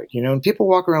guard, and people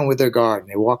walk around with their guard,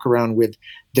 and they walk around with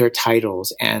their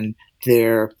titles and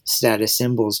their status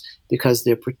symbols, because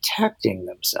they're protecting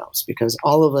themselves, because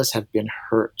all of us have been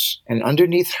hurt. And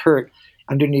underneath hurt,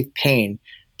 underneath pain,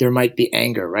 there might be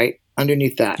anger, right?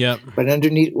 Underneath that. Yep. But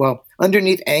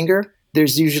underneath anger,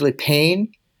 there's usually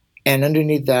pain. And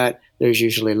underneath that, there's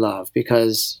usually love,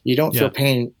 because you don't feel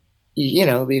pain,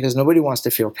 because nobody wants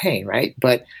to feel pain, right?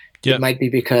 But it might be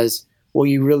because, well,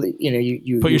 you really,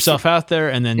 you put yourself out there,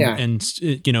 and then,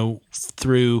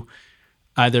 through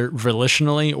either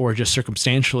volitionally or just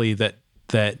circumstantially,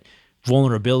 that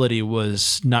vulnerability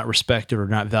was not respected or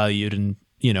not valued, and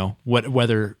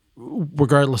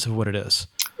regardless of what it is.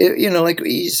 Like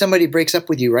somebody breaks up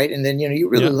with you, right? And then, you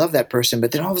really love that person,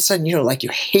 but then all of a sudden, you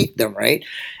hate them, right?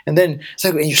 And then it's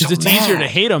like, you're so mad. It's easier to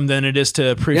hate them than it is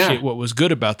to appreciate what was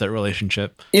good about that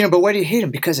relationship. But why do you hate them?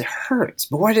 Because it hurts.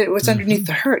 But what's underneath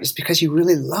the hurt is because you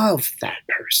really love that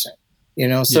person,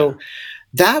 So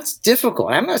that's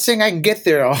difficult. I'm not saying I can get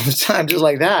there all the time just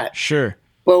like that. Sure.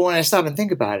 But when I stop and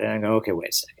think about it, I go, okay, wait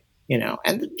a second.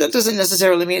 And that doesn't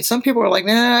necessarily mean some people are like,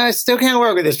 nah, I still can't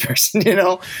work with this person,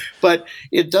 but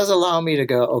it does allow me to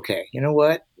go, okay,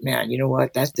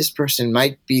 that this person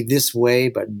might be this way,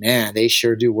 but man, they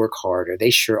sure do work hard, or they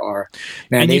sure are.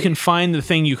 Man, and you can find the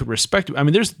thing you could respect. I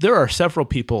mean, there are several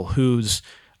people whose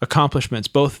accomplishments,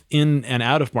 both in and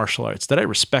out of martial arts, that I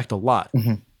respect a lot,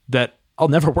 that I'll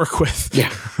never work with. Yeah.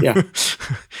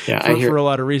 For a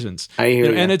lot of reasons. I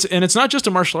hear and it's not just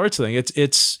a martial arts thing.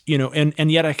 It's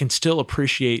and yet I can still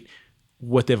appreciate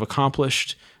what they've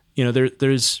accomplished.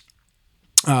 There's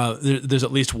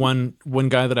at least one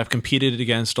guy that I've competed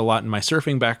against a lot in my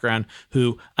surfing background,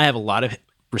 who I have a lot of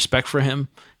respect for him.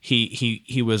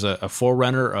 He was a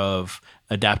forerunner of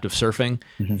adaptive surfing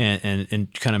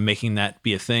and kind of making that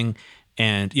be a thing.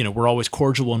 And we're always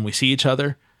cordial when we see each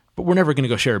other, but we're never going to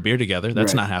go share a beer together.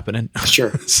 That's not happening.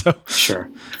 Sure. Sure.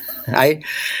 I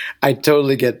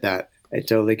totally get that.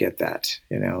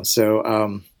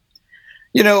 So,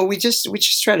 we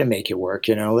just try to make it work,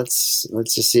 let's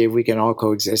just see if we can all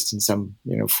coexist in some,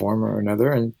 form or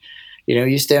another. And,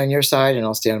 you stay on your side and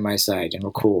I'll stay on my side, and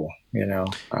we're cool,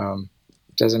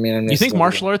 doesn't mean I'm You think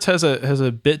martial arts has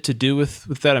a bit to do with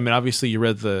that? I mean, obviously you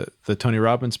read the Tony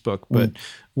Robbins book, but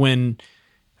when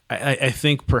I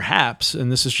think perhaps,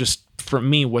 and this is just for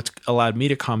me, what's allowed me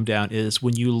to calm down, is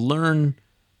when you learn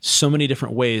so many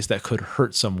different ways that could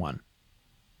hurt someone,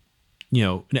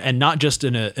 and not just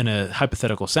in a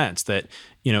hypothetical sense that,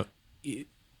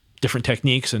 different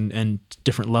techniques and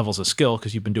different levels of skill,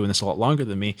 because you've been doing this a lot longer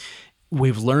than me,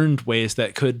 we've learned ways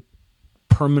that could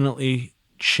permanently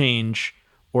change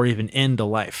or even end a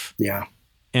life. Yeah.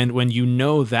 And when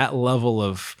that level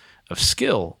of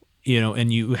skill,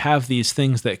 and you have these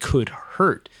things that could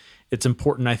hurt, it's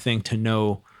important, I think, to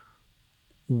know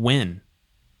when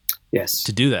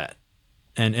to do that.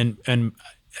 And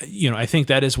I think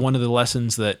that is one of the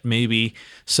lessons that maybe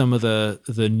some of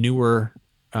the newer,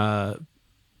 for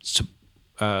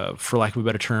lack of a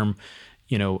better term,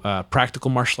 practical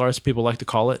martial arts, people like to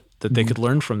call it, that they could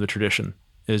learn from the tradition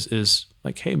is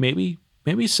like, hey, maybe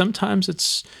sometimes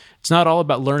it's not all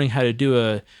about learning how to do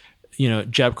a,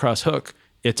 jab, cross, hook.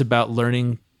 It's about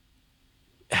learning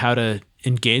how to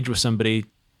engage with somebody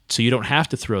so you don't have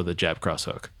to throw the jab, cross,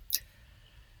 hook.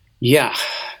 Yeah,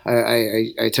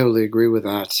 I totally agree with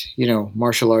that.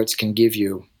 Martial arts can give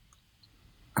you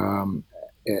an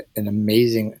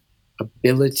amazing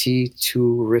ability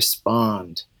to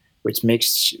respond, which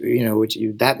makes,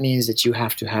 that means that you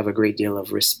have to have a great deal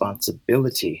of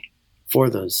responsibility for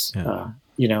those,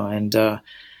 and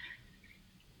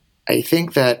I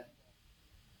think that,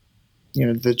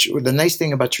 the nice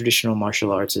thing about traditional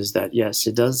martial arts is that, yes,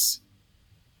 it does,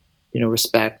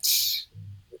 respect.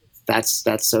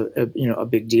 That's a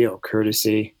big deal.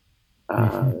 Courtesy.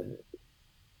 I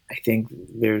think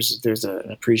there's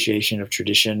an appreciation of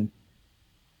tradition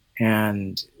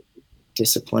and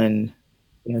discipline.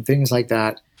 Things like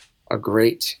that are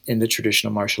great in the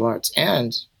traditional martial arts.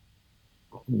 And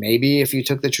maybe if you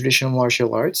took the traditional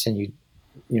martial arts and you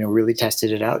really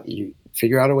tested it out, you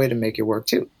figure out a way to make it work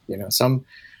too.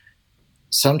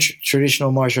 Some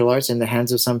traditional martial arts in the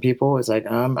hands of some people is like,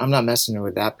 I'm not messing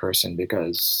with that person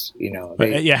because,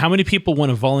 how many people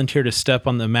want to volunteer to step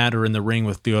on the mat or in the ring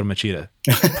with Ryohei Machida?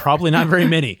 Probably not very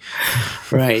many.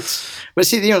 Right. But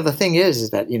see, the thing is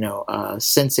that,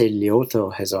 Sensei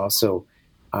Lyoto has also,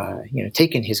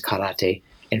 taken his karate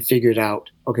and figured out,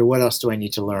 okay, what else do I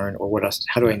need to learn, or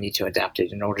how do I need to adapt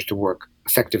it in order to work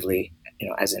effectively,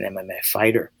 as an MMA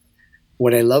fighter?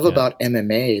 What I love about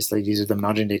MMA is like, these are the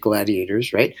modern day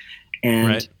gladiators, right?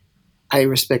 And I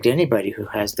respect anybody who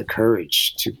has the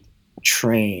courage to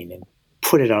train and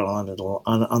put it out on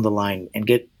the line and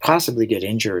possibly get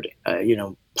injured,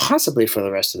 possibly for the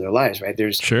rest of their lives, right?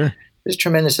 There's a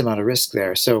tremendous amount of risk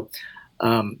there. So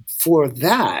for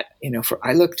that,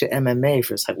 I look to MMA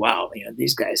for, it's like, wow,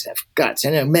 these guys have guts,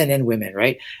 and men and women,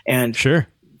 right? And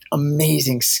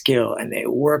amazing skill, and they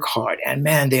work hard, and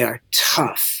man, they are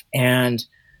tough, and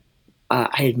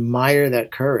I admire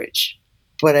that courage.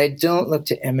 But I don't look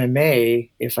to MMA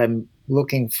if I'm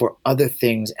looking for other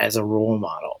things as a role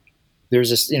model. There's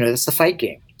this, it's the fight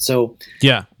game, so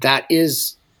that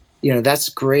is, that's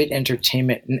great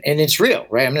entertainment, and it's real,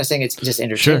 right? I'm not saying it's just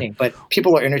entertaining, but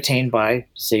people are entertained by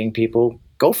seeing people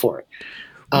go for it.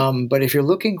 But if you're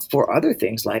looking for other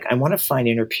things, like, I want to find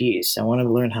inner peace, I want to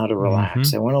learn how to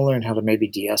relax, I want to learn how to maybe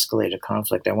de-escalate a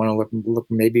conflict, I want to look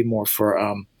maybe more for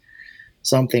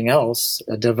something else,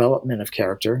 a development of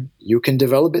character. You can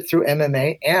develop it through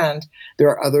MMA, and there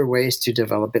are other ways to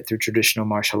develop it through traditional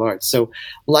martial arts. So,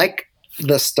 like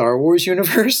the Star Wars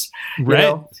universe,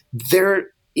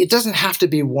 it doesn't have to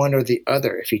be one or the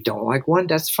other. If you don't like one,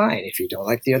 that's fine. If you don't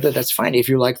like the other, that's fine. If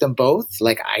you like them both,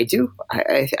 like I do,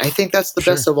 I think that's the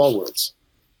best of all worlds.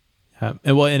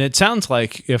 And it sounds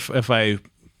like if I,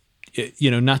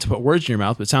 not to put words in your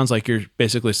mouth, but it sounds like you're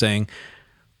basically saying,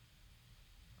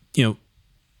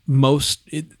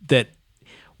 that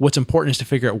what's important is to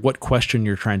figure out what question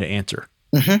you're trying to answer,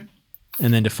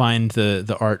 and then to find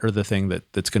the art or the thing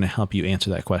that's going to help you answer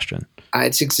that question.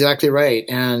 It's exactly right.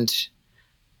 And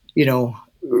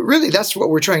really, that's what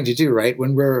we're trying to do, right?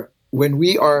 When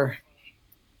we are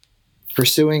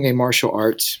pursuing a martial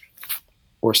art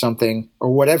or something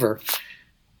or whatever,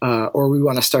 or we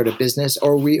want to start a business,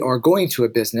 or we are going to a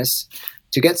business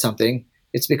to get something,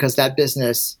 it's because that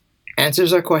business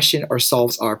answers our question or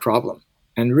solves our problem.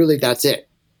 And really, that's it.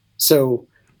 So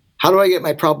how do I get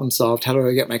my problem solved? How do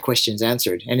I get my questions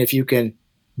answered? And if you can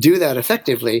do that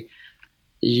effectively,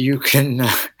 you can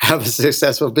have a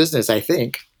successful business, I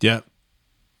think. Yeah.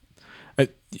 I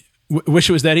wish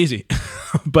it was that easy,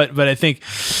 but I think,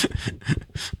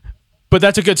 but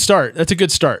that's a good start. That's a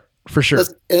good start for sure.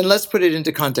 Let's put it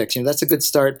into context. That's a good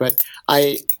start, but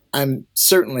I'm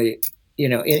certainly,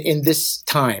 in this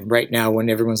time right now when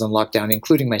everyone's on lockdown,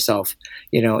 including myself,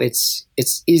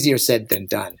 it's easier said than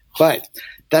done, but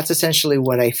that's essentially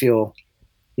what I feel,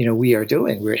 we are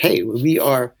doing.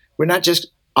 We're not just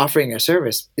offering a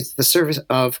service. It's the service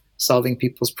of solving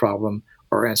people's problem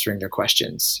or answering their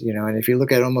questions, and if you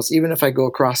look at almost, even if I go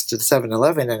across to the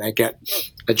 7-Eleven and I get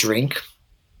a drink,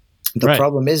 the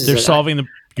problem is they're solving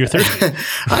you're thirsty.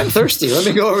 I'm thirsty. Let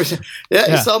me go over.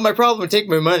 You solve my problem, take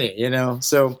my money,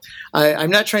 So I'm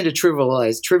not trying to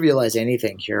trivialize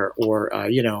anything here, or, I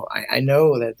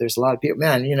know that there's a lot of people,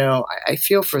 man, I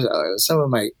feel for some of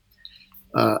my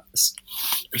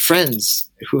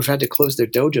friends who have had to close their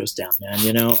dojos down, man,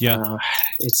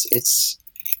 it's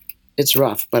it's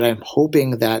rough, but I'm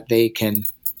hoping that they can,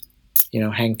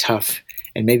 hang tough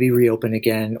and maybe reopen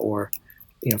again, or,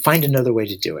 find another way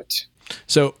to do it.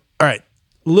 So, all right,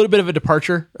 a little bit of a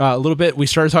departure, we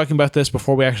started talking about this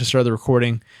before we actually started the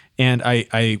recording, and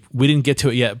we didn't get to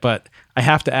it yet, but I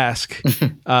have to ask,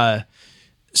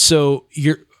 so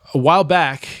a while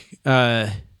back,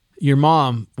 your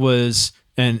mom was,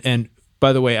 and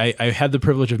by the way, I had the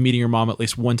privilege of meeting your mom at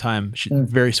least one time. She's a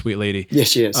very sweet lady. Yes,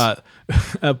 she is.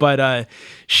 But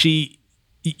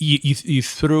you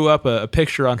threw up a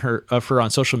picture of her on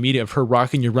social media of her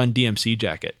rocking your Run DMC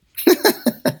jacket.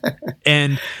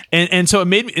 and so it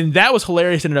made me, and that was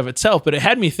hilarious in and of itself, but it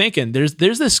had me thinking there's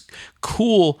this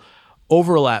cool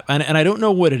overlap, and I don't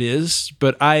know what it is,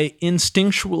 but I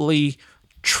instinctually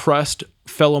trust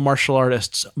fellow martial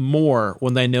artists more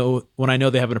when I know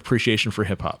they have an appreciation for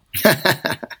hip hop.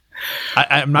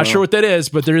 I'm not sure what that is,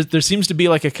 but there seems to be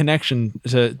like a connection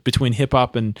between hip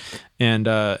hop and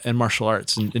martial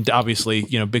arts, and obviously,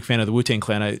 big fan of the Wu-Tang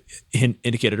Clan. I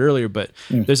indicated earlier, but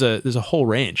there's a whole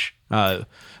range. But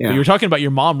you were talking about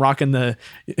your mom rocking the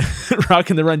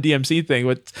Run DMC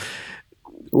thing.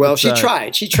 Well, she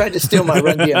tried. She tried to steal my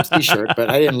Run DMC shirt, but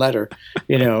I didn't let her.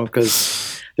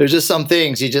 Because there's just some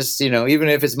things you just, even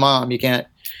if it's mom, you can't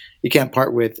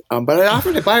part with. But I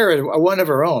offered to buy her one of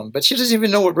her own, but she doesn't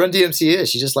even know what Run DMC is.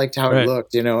 She just liked how it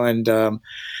looked, and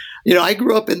I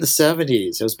grew up in the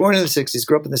 70s. I was born in the 60s,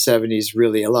 grew up in the 70s,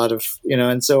 really a lot of,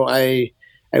 and so I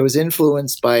was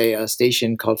influenced by a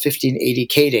station called 1580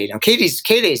 K-Day. Now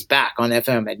K-Day's back on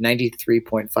FM at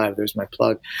 93.5. There's my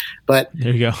plug. But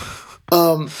there you go.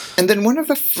 And then one of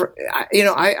the,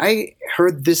 I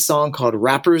heard this song called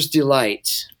 "Rapper's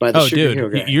Delight" by the Sugar Hill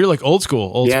Gang. You're like old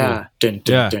school. Dun, dun,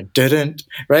 dun, dun, dun,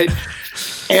 right?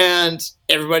 And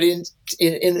everybody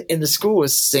in the school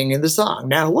was singing the song.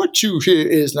 Now, what you hear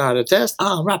is not a test.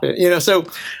 I'm rapping. So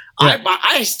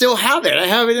I still have it. I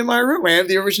have it in my room. I have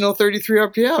the original 33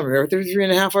 RPM or 33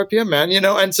 and a half RPM, man.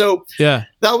 And so that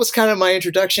was kind of my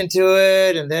introduction to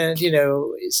it. And then,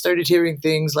 started hearing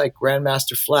things like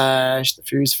Grandmaster Flash, the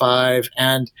Furious Five,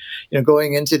 and,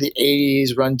 going into the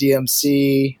 80s, Run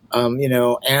DMC,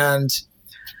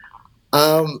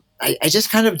 I just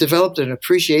kind of developed an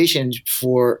appreciation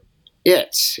for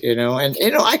it, and,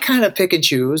 I kind of pick and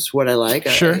choose what I like.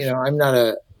 Sure. I'm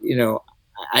not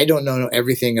I don't know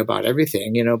everything about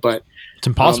everything, but it's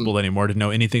impossible anymore to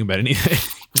know anything about anything.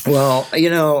 Well,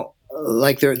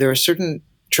 like there are certain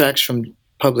tracks from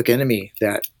Public Enemy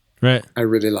that I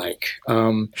really like.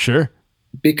 Sure.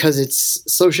 Because it's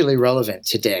socially relevant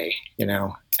today,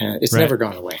 and it's never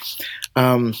gone away.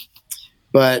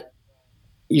 But,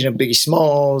 Biggie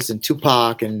Smalls and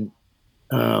Tupac and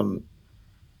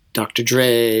Dr.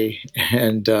 Dre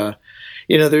and,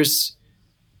 there's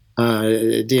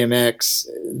DMX.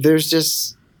 There's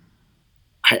just,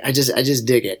 I just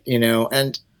dig it,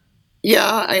 and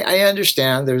I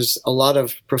understand there's a lot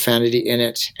of profanity in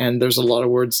it, and there's a lot of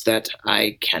words that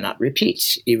I cannot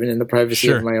repeat, even in the privacy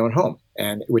of my own home,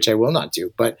 and which I will not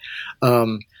do. But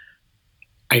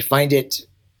I find it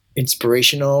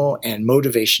inspirational and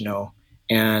motivational,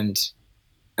 and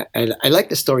I like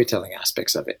the storytelling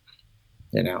aspects of it.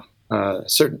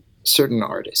 Certain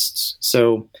artists.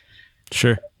 So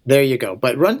sure. There you go.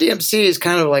 But Run DMC is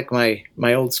kind of like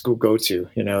my old school go-to.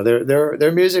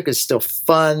 Their music is still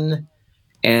fun,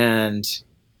 and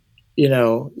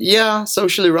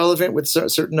socially relevant with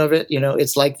certain of it.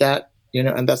 It's like that.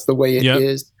 And that's the way it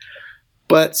is.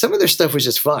 But some of their stuff was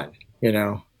just fun.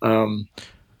 I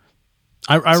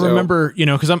remember,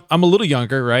 because I'm a little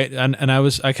younger, right? And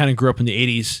I kind of grew up in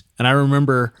the 80s, and I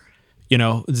remember, the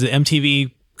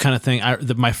MTV kind of thing.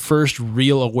 My first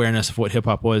real awareness of what hip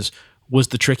hop was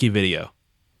the Tricky video.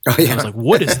 Oh, yeah. I was like,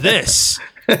 what is this?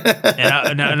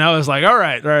 and I was like, all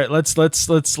right, let's,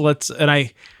 and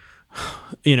I,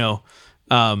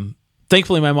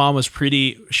 thankfully my mom was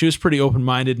pretty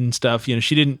open-minded and stuff.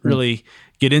 She didn't really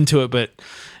get into it, but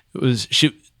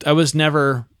I was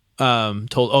never, told,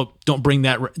 oh, don't bring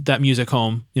that music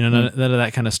home, none of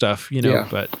that kind of stuff,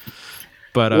 but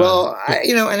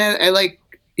I like,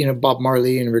 Bob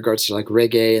Marley in regards to like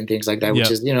reggae and things like that,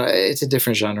 which is, it's a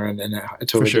different genre and a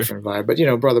totally different vibe. But,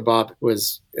 Brother Bob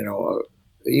was,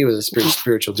 he was a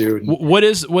spiritual dude. What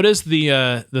is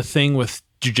the thing with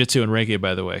jiu-jitsu and reggae,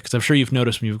 by the way? Because I'm sure you've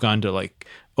noticed when you've gone to like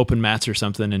open mats or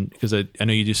something, and because I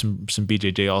know you do some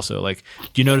BJJ also, like,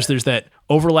 do you notice there's that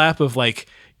overlap of like,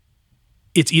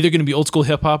 it's either going to be old school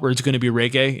hip hop or it's going to be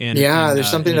reggae? And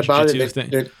there's something about it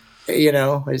that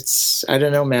it's, I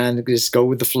don't know, man, just go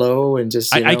with the flow and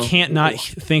just, I can't not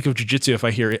think of jiu-jitsu if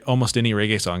I hear almost any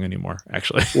reggae song anymore,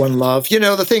 actually. One Love.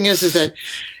 The thing is that,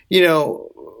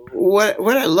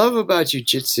 what I love about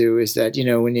jiu-jitsu is that,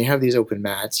 when you have these open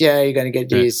mats, you're going to get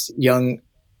these young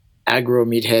aggro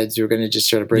meatheads who are going to just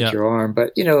try to break your arm.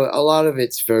 But, a lot of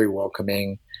it's very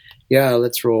welcoming. Yeah,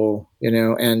 let's roll,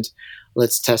 and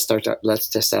let's test out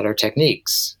our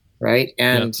techniques. Right.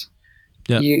 And,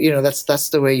 that's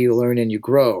the way you learn and you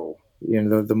grow.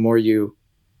 The more you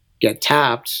get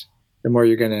tapped, the more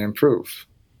you're going to improve,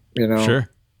 Sure.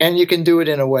 And you can do it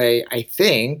in a way, I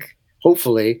think,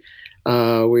 hopefully,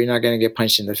 where you're not going to get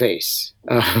punched in the face.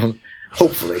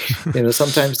 Hopefully,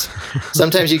 sometimes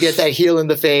you get that heel in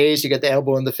the face, you get the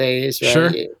elbow in the face. Right? Sure.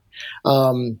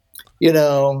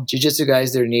 Jiu-jitsu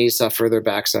guys, their knees suffer, their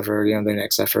back suffer, their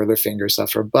neck suffer, their fingers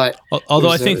suffer. But although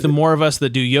I think the more of us that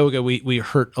do yoga, we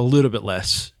hurt a little bit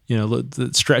less.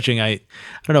 The stretching. I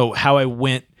don't know how I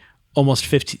went almost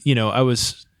 15. I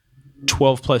was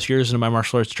 12 plus years into my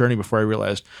martial arts journey before I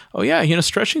realized,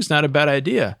 stretching's not a bad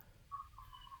idea.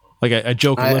 Like I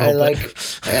joke a little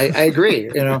bit. I agree,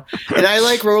 and I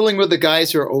like rolling with the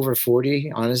guys who are over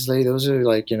 40. Honestly, those are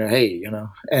like, hey,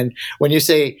 and when you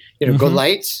say, go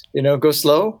light, go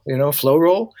slow, flow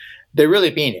roll, they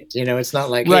really mean it. It's not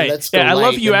like, right. Hey, let's go light. I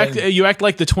love you act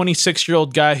like the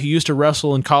 26-year-old guy who used to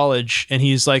wrestle in college, and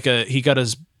he's like he got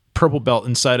his purple belt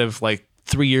inside of like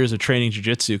 3 years of training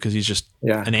jiu-jitsu because he's just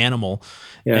an animal.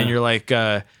 Yeah. And you're like,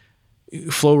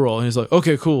 flow roll. And he's like,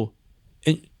 okay, cool.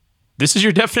 And this is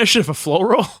your definition of a flow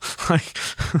roll?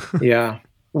 Yeah.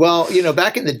 Well,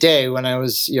 back in the day when I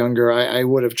was younger, I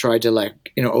would have tried to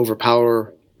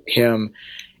overpower him.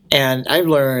 And I've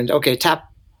learned, okay,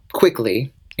 tap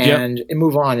quickly and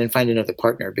move on and find another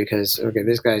partner because,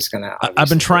 this guy's going to... I've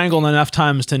been triangling enough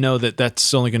times to know that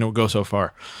that's only going to go so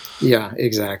far. Yeah,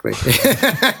 exactly.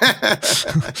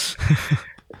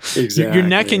 Exactly. Your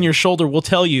neck and your shoulder will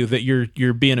tell you that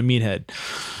you're being a meathead.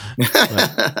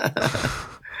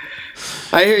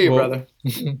 I hear you, brother.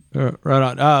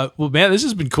 Right on. Well, man, this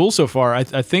has been cool so far. I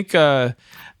think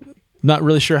not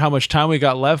really sure how much time we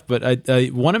got left, but I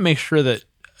want to make sure that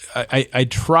I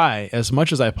try as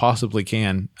much as I possibly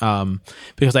can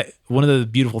because one of the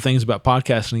beautiful things about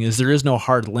podcasting is there is no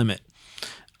hard limit.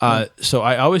 So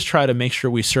I always try to make sure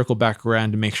we circle back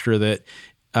around to make sure that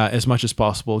as much as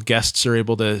possible, guests are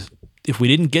able to, if we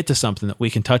didn't get to something that we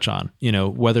can touch on,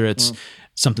 whether it's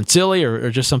something silly or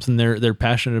just something they're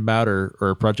passionate about or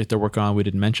a project they're working on we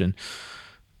didn't mention.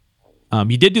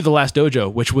 You did do the last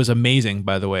dojo, which was amazing,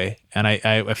 by the way. And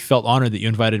I felt honored that you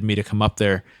invited me to come up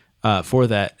there for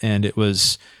that. And it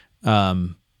was,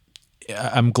 I'm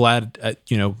glad,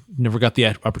 never got the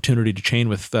opportunity to train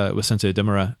with Sensei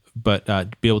Demura, but to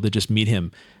be able to just meet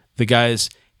him. The guy's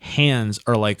hands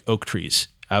are like oak trees.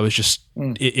 I was just,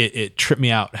 it tripped me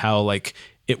out how I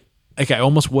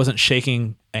almost wasn't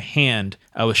shaking a hand.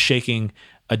 I was shaking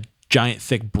a giant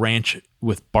thick branch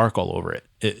with bark all over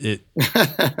it.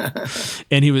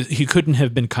 And he couldn't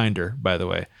have been kinder, by the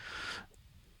way.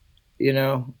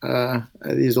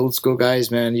 These old school guys,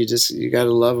 man, you got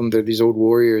to love them. They're these old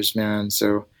warriors, man.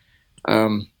 So, I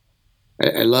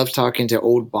love talking to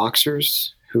old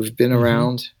boxers who've been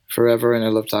around forever. And I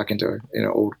love talking to,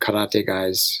 old karate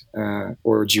guys,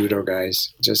 or judo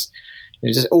guys, just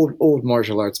old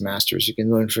martial arts masters. You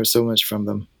can learn so much from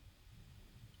them.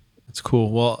 That's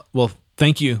cool. Well,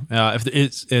 thank you. If there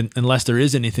is, unless there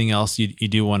is anything else you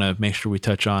do want to make sure we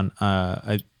touch on,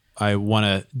 I want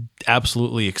to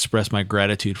absolutely express my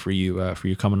gratitude for you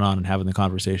coming on and having the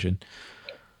conversation.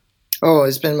 Oh,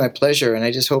 it's been my pleasure. And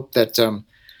I just hope that,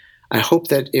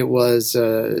 it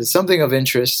was something of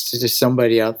interest to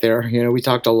somebody out there. We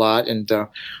talked a lot, and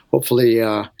hopefully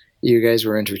you guys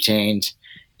were entertained.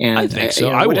 And I think so.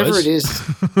 Whatever it is,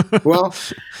 well,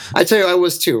 I tell you, I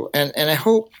was too. And I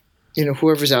hope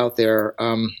whoever's out there,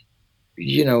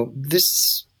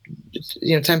 this,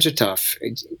 times are tough,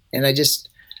 and I just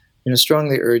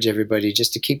strongly urge everybody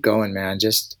just to keep going, man.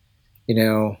 Just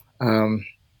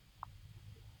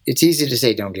it's easy to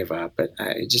say don't give up, but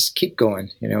just keep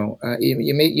going.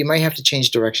 You might have to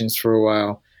change directions for a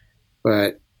while,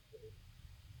 but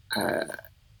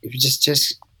if you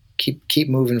just keep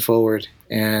moving forward,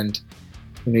 and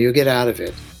you'll get out of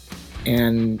it.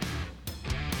 And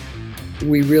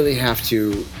we really have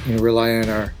to rely on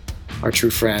our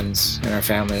true friends and our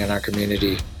family and our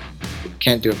community. You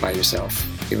can't do it by yourself,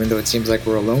 even though it seems like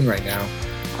we're alone right now.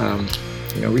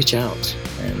 Reach out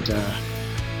and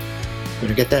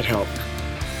get that help.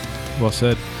 Well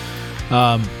said.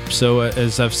 So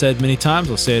as I've said many times,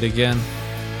 I'll say it again.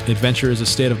 Adventure is a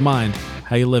state of mind.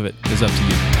 How you live it is up to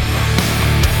you.